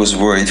 I was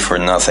worried for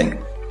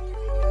nothing.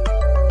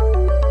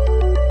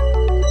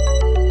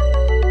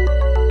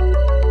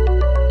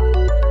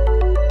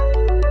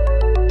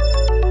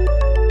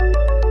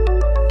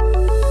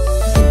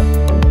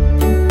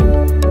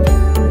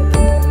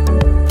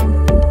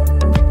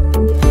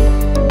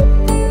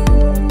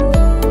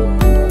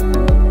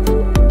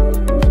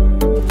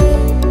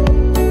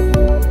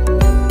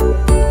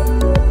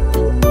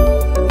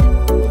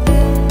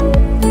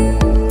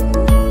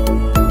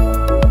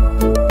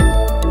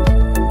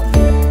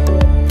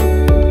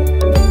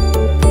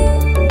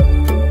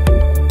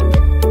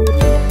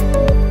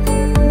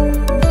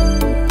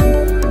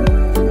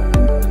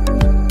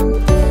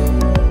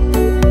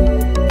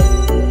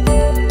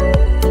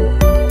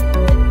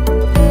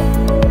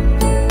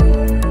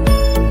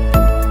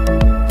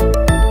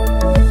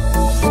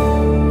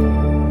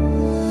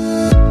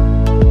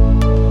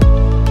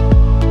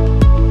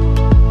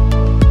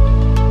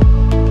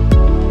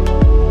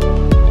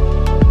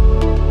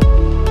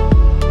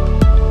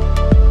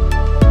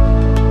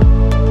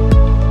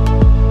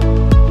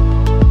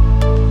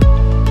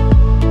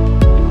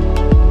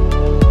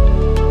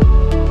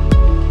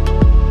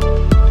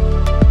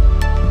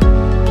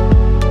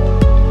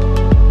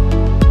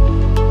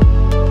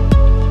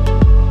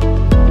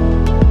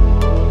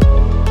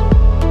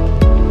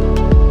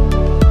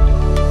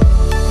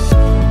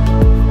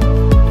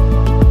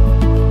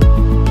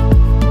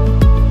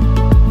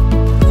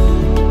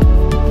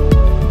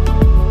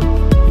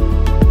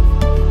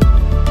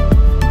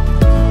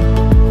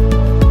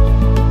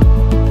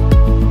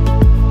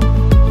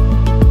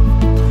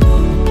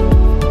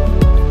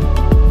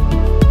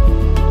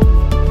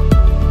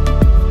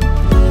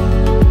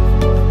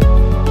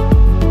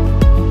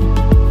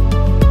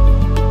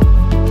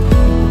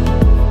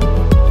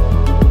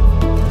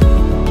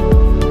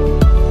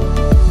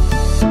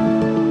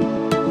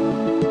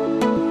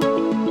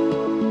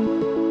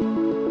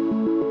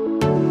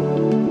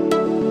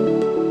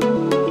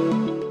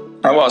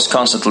 I was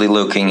constantly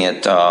looking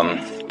at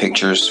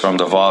pictures from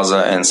the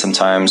Vasa, and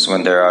sometimes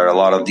when there are a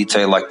lot of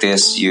detail like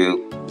this,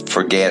 you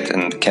forget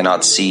and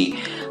cannot see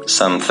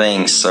some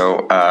things.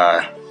 So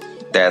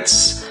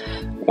that's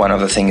one of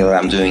the things that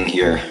I'm doing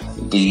here.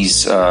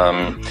 These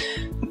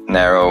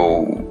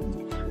narrow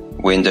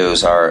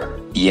windows are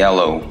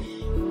yellow.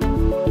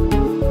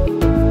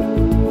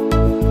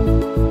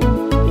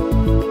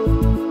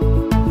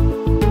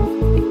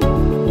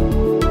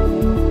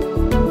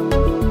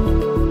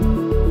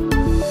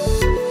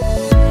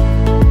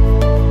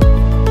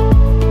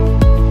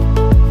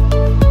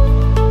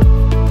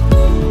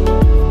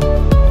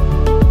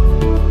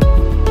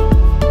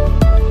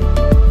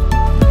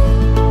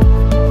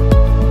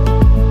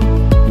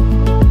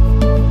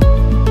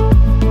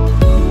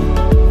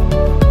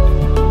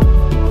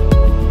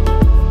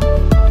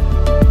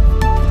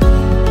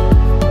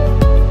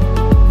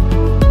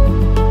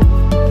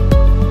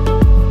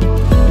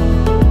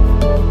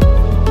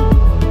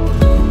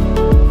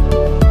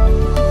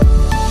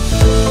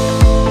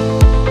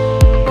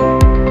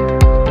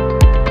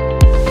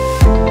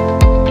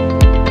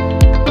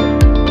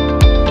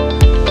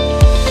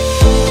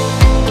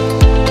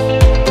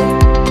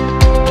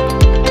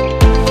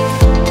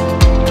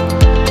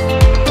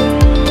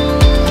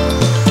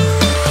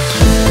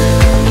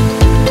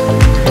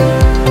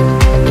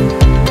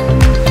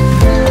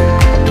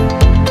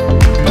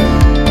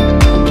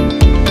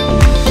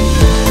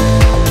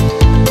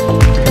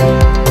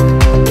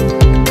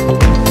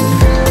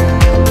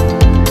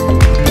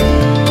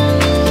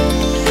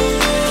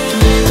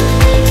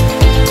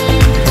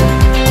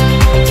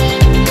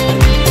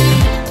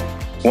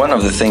 One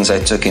of the things I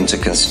took into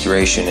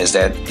consideration is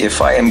that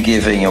if I am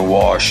giving a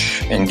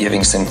wash and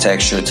giving some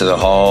texture to the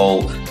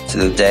hull, to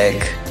the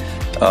deck,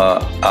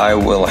 I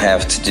will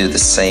have to do the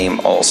same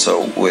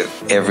also with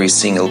every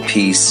single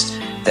piece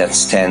that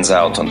stands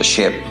out on the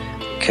ship.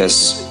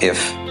 Because if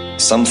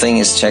something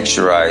is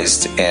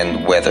texturized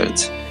and weathered,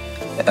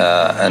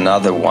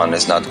 another one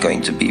is not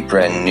going to be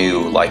brand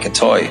new like a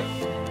toy.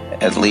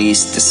 At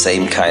least the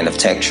same kind of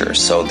texture.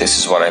 So this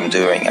is what I'm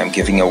doing. I'm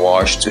giving a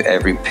wash to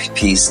every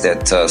piece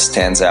that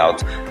stands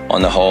out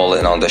on the hull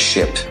and on the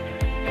ship.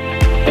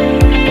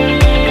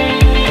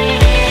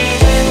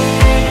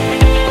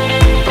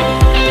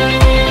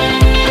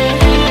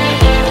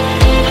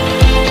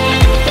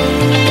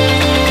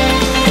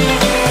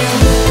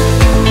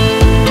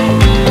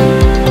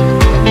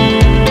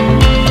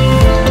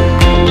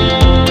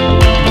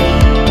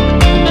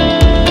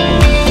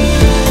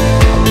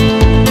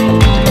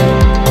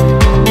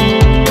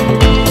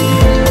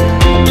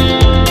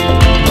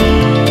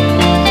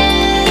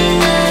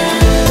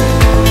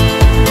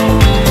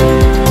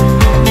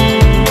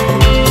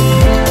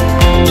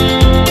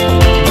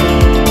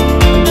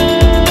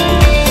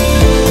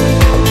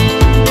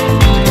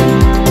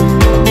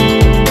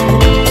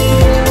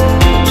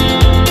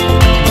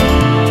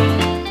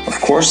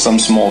 Some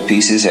small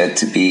pieces had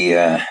to be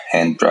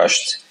hand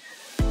brushed,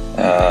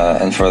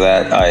 and for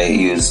that I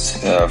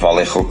used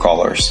Vallejo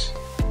colors.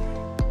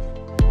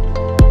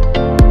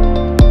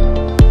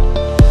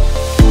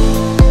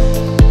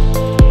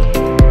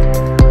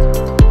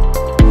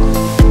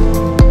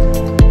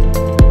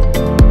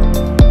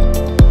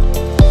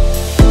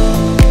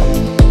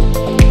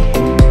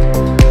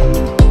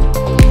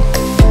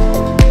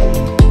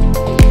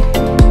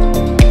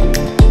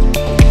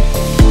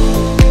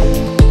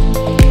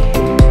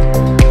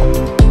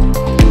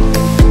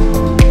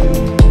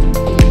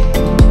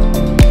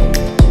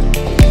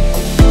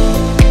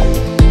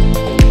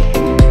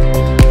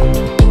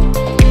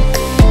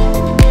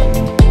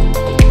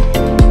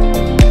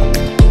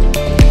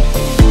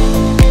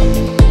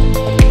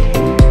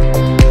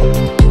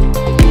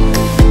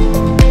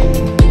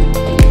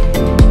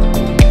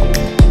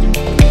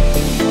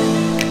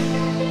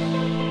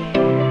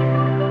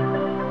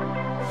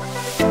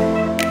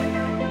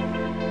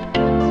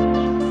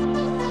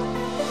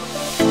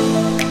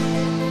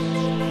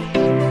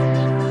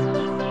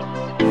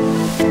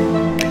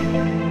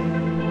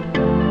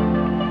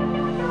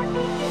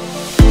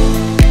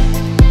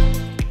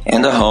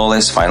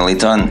 is finally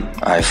done.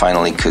 I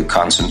finally could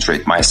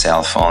concentrate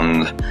myself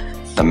on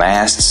the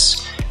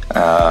masts,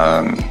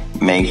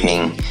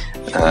 making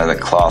the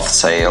cloth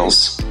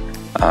sails,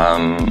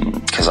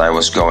 because I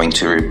was going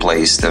to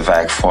replace the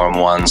vac form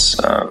ones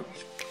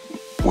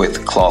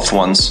with cloth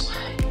ones,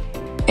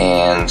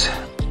 and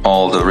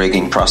all the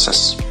rigging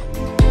process.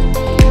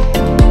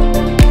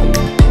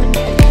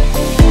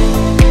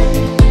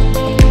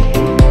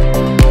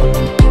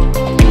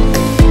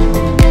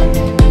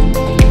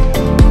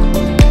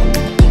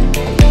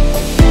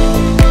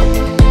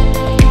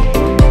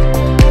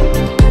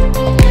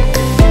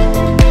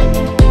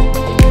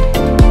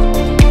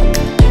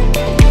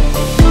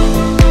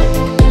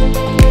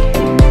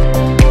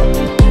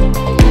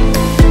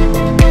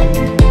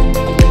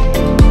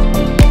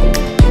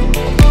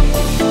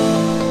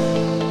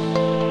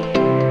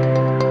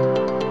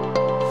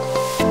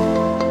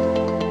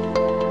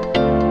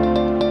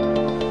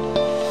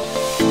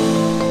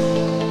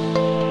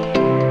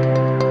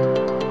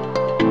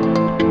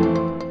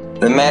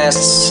 The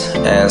masts,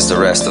 as the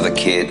rest of the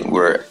kit,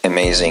 were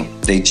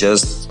amazing. They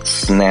just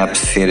snap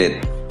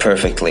fitted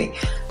perfectly.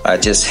 I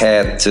just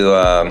had to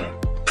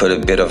put a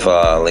bit of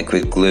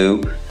liquid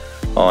glue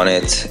on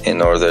it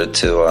in order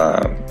to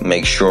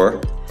make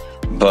sure,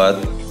 but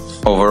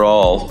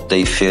overall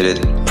they fitted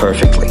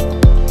perfectly.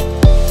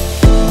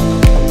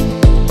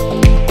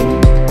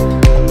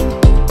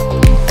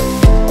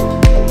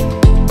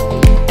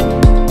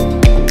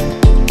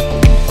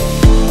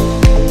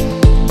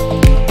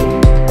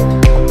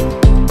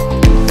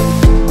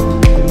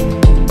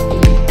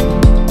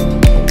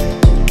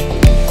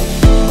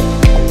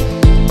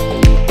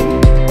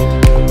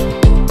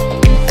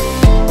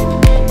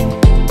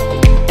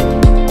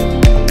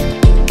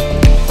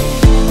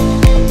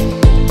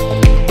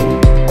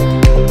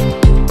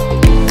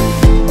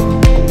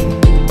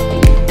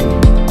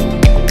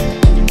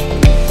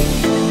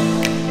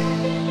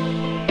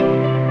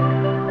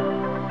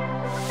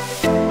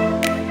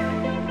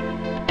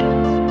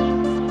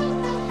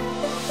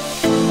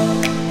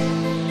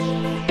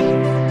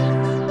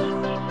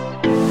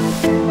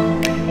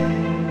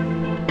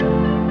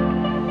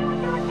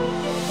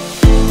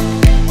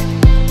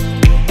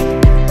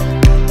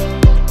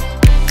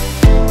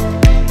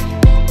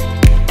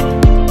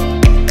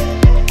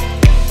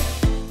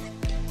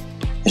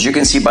 As you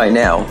can see by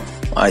now,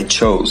 I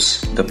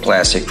chose the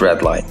plastic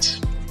red lines.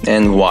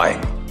 And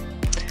why?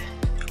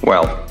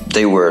 Well,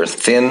 they were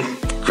thin,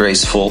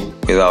 graceful,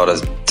 without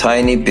a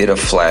tiny bit of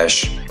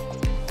flash,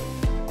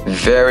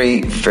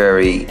 very,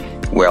 very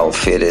well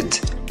fitted,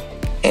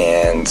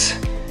 and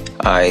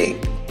I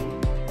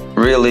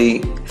really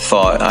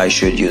thought I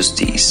should use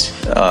these.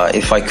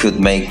 If I could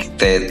make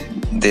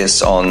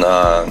this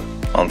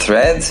on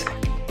thread,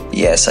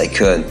 yes, I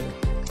could.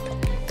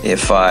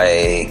 If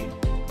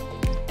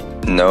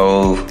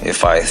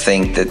I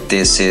think that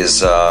this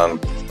is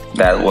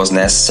that was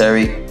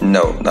necessary,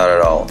 no, not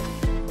at all.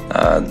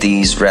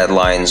 These red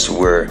lines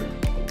were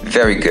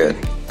very good.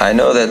 I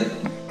know that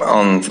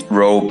on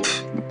rope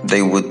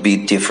they would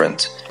be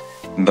different,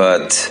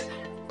 but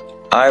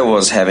I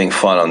was having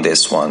fun on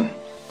this one.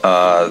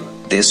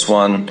 This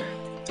one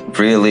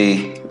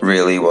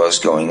really was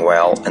going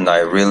well, and I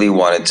really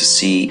wanted to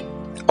see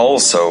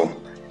also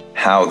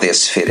how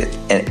this fitted,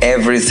 and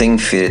everything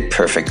fitted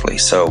perfectly.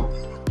 So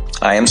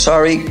I am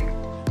sorry,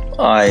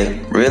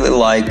 I really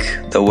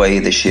like the way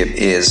the ship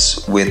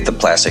is with the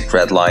plastic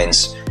red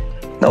lines.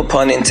 No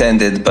pun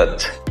intended,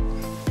 but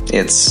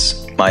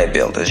it's my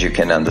build, as you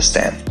can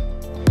understand.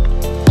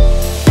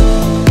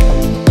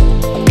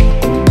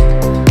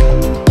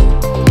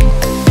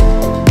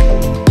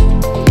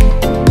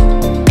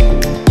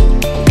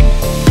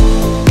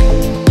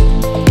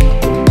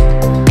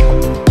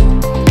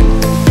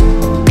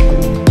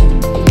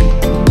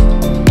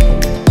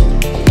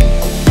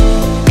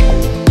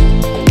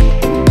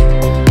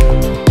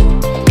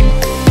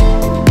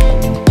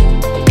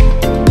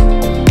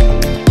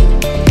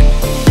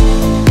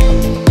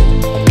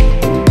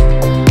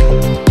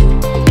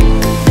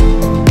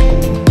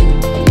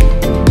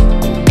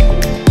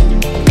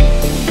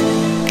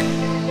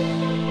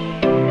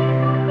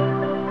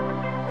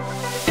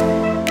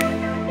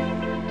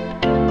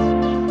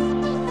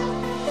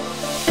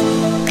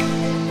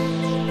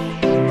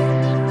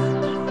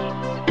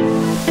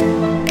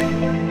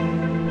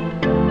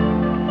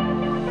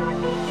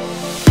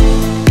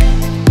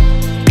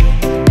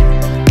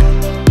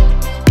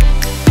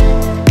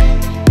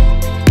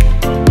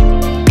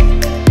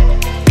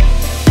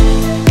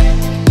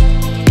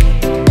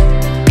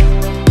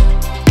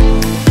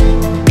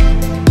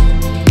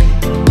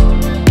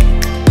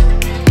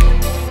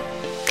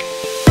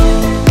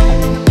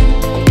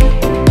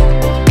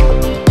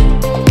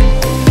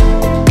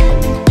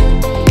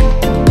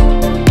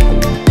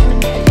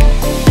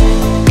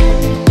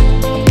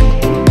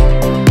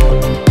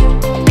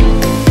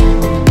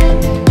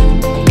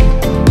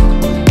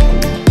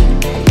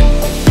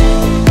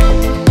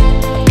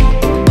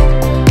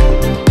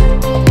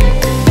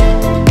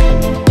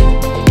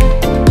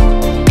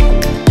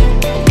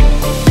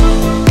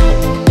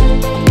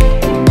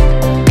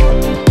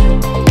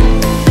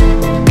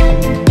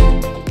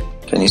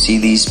 see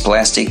these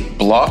plastic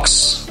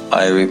blocks?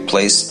 I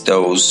replaced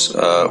those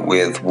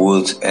with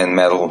wood and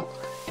metal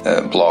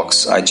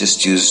blocks. I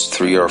just used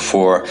 3 or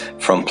 4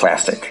 from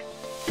plastic.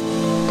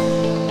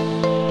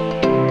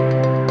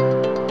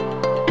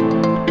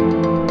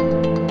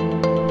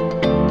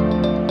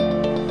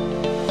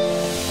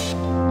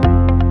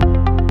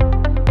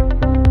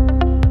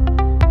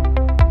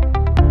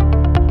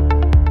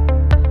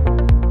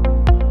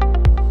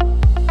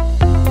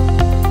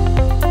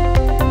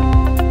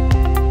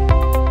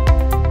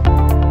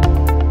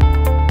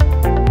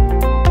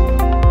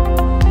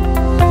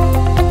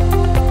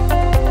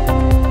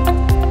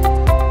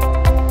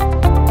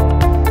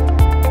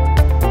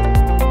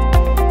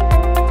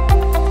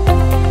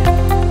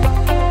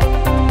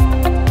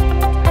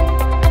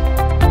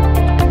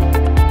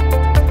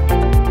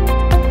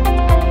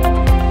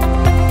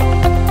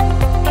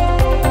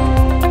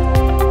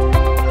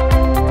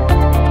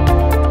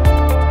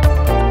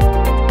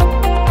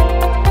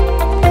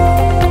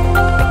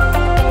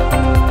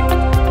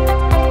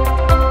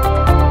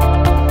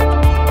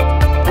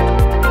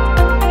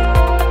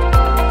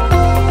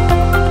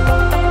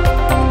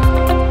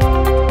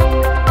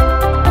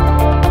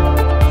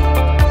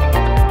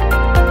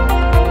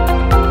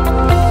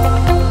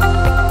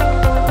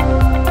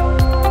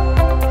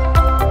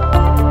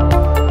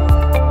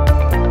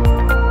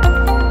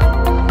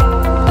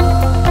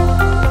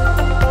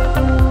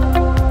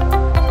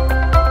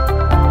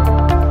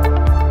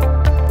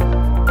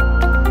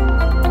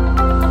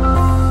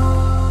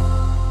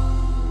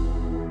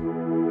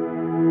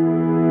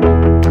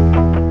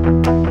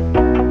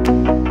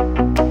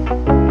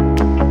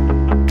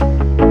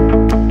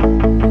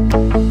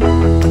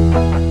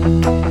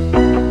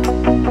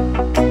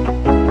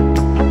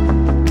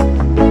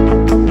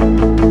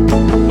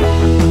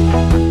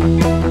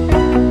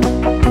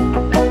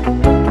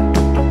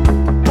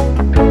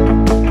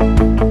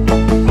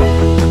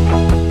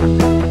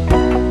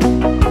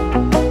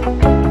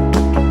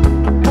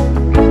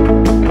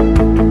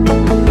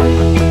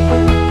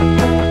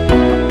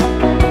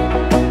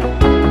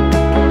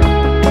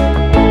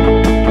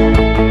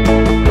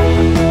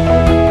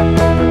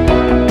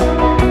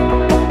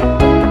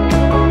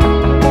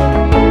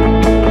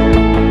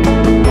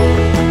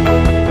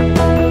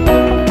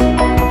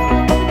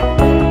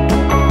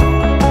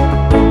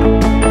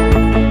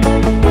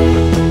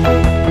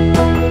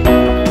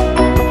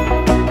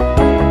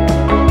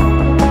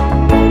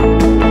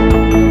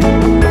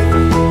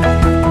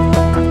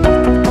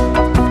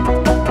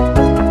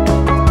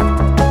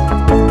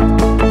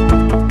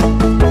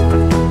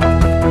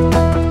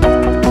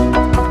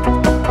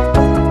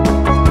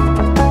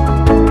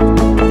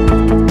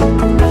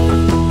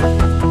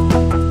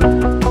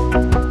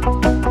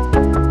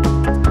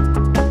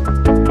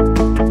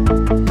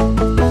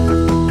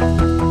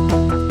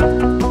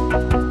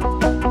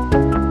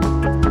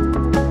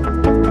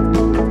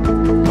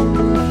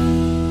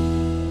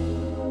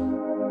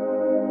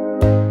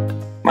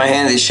 My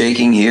hand is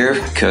shaking here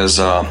because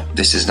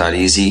this is not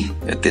easy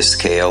at this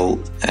scale,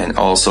 and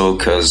also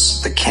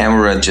because the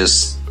camera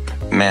just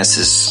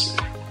messes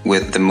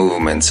with the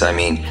movements. I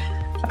mean,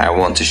 I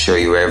want to show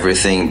you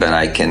everything, but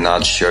I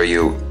cannot show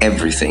you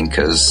everything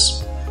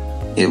because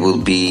it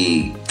will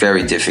be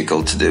very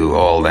difficult to do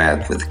all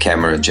that with the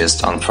camera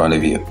just in front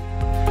of you.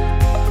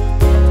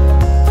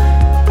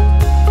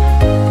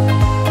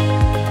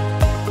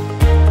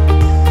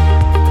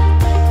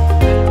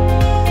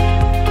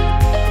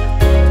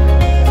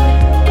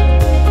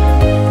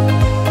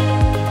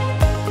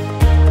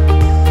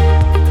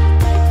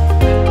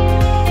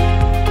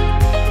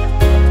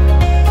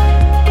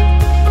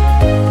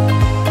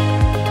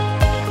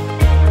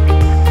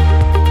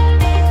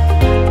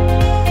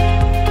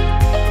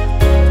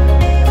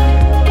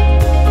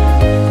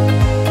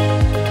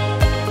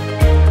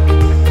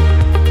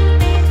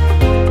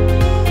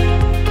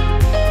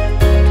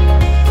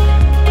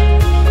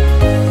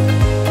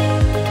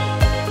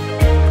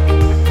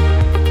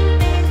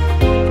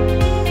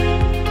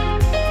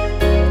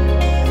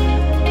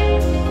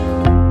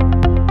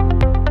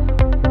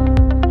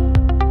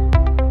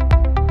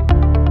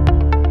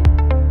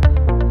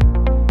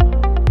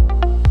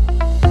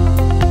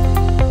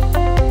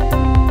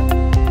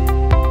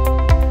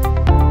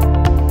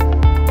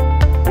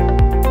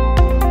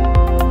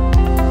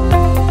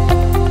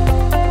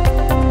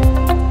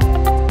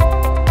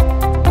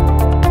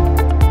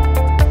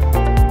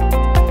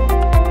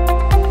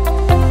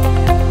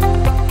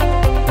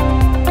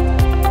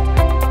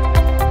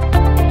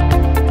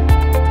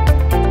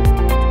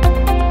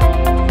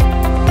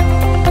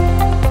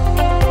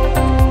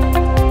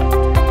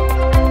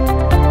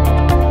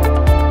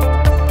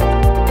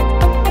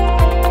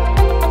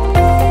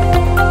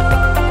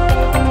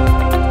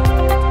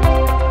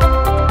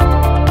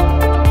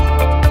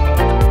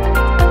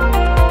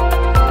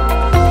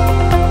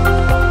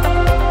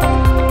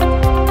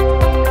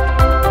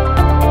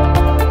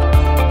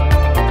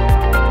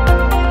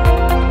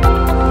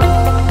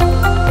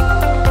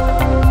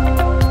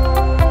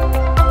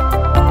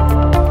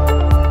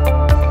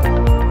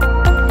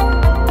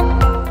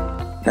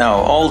 Now,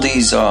 all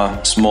these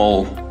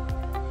small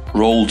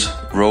rolled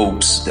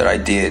ropes that I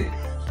did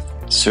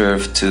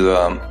serve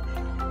to,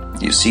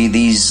 you see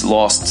these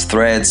lost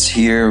threads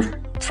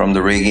here from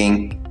the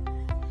rigging?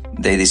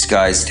 They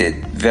disguised it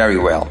very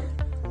well,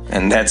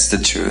 and that's the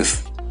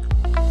truth.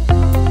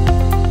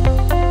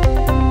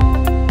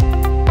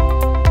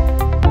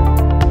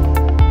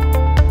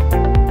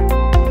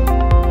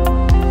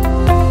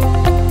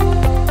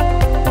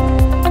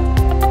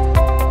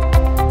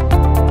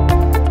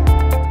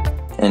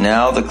 And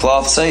now the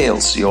cloth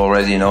sails. You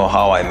already know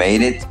how I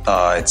made it.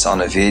 It's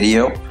on a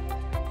video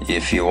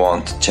if you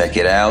want to check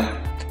it out.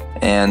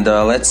 And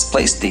let's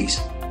place these.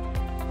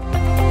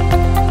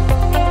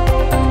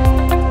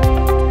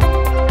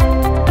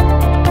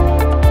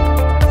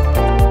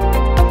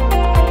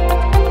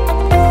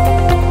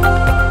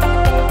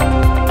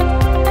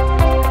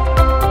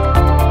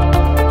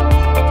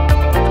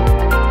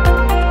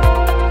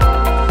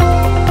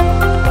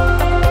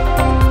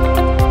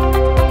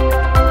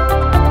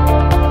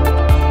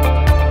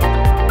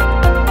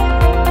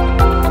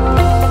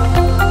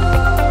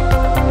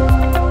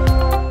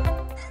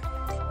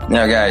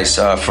 Now guys,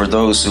 for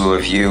those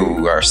of you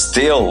who are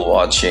still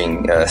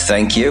watching,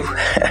 thank you.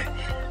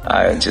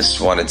 I just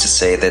wanted to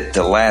say that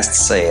the last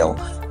sail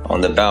on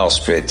the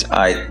bowsprit,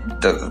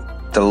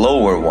 the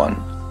lower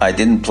one, I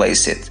didn't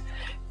place it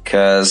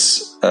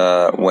because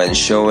when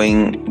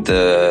showing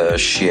the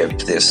ship,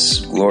 this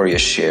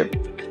glorious ship,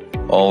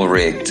 all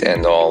rigged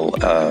and all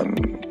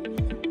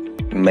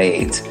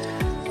made,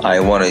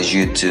 I wanted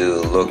you to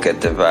look at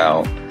the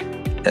bow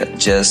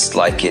just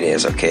like it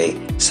is, okay?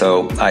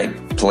 So I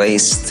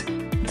placed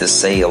the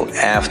sail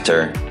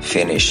after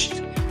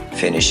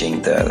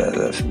finishing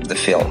the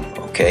film,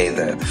 okay,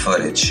 the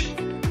footage.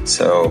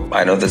 So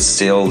I know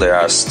that there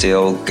are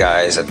still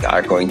guys that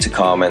are going to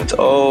comment,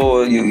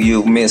 oh,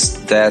 you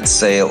missed that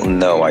sail.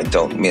 No, I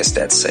don't miss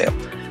that sail.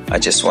 I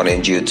just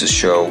wanted you to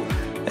show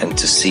and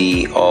to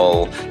see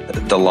all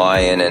the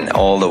lion and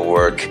all the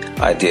work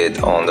I did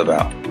on the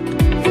bow.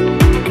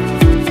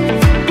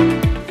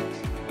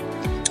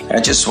 I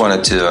just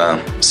wanted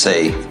to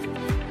say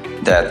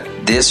that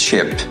this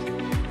ship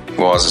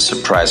was a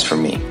surprise for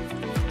me.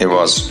 It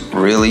was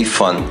really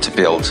fun to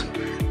build,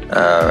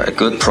 a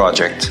good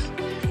project.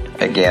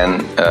 Again,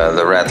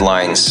 the red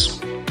lines,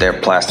 they're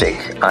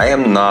plastic. I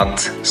am not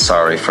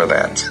sorry for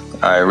that.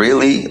 I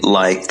really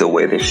like the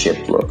way the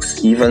ship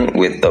looks, even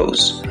with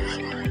those.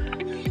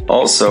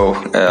 Also,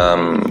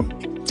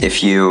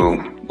 if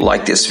you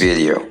like this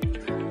video,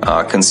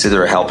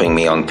 consider helping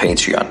me on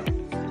Patreon.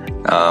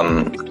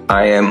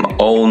 I am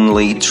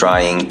only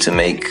trying to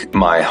make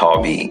my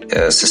hobby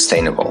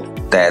sustainable.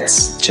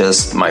 That's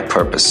just my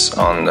purpose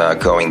on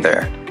going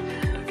there.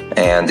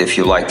 And if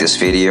you like this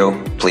video,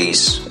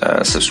 please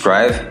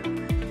subscribe.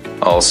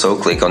 Also,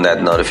 click on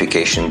that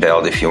notification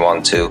bell if you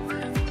want to,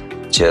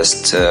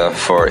 just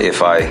for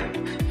if I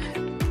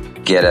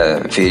get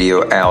a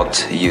video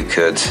out, you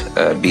could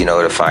be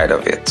notified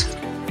of it.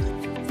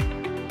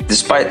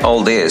 Despite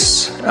all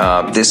this,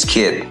 this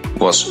kit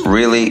was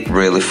really,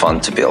 really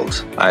fun to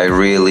build. I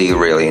really,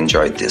 really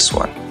enjoyed this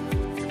one.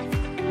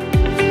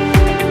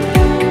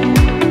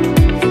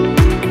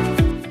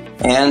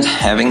 And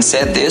having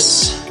said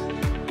this,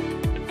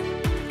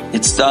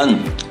 it's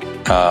done.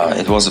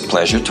 It was a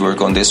pleasure to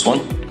work on this one.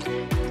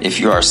 If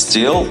you are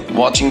still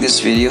watching this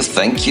video,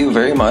 thank you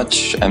very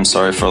much. I'm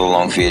sorry for the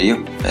long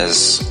video.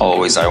 As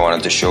always, I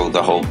wanted to show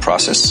the whole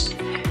process.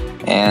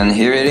 And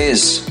here it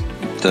is,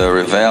 the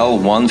Revell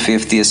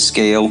 1/50th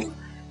scale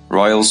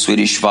Royal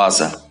Swedish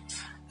Vasa.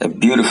 A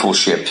beautiful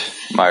ship.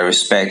 My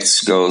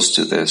respects goes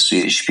to the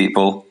Swedish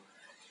people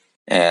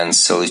and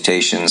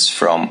salutations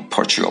from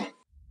Portugal.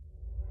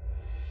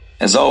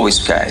 As always,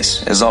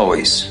 guys, as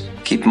always,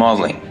 keep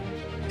modeling,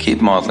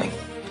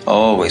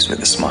 always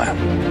with a smile.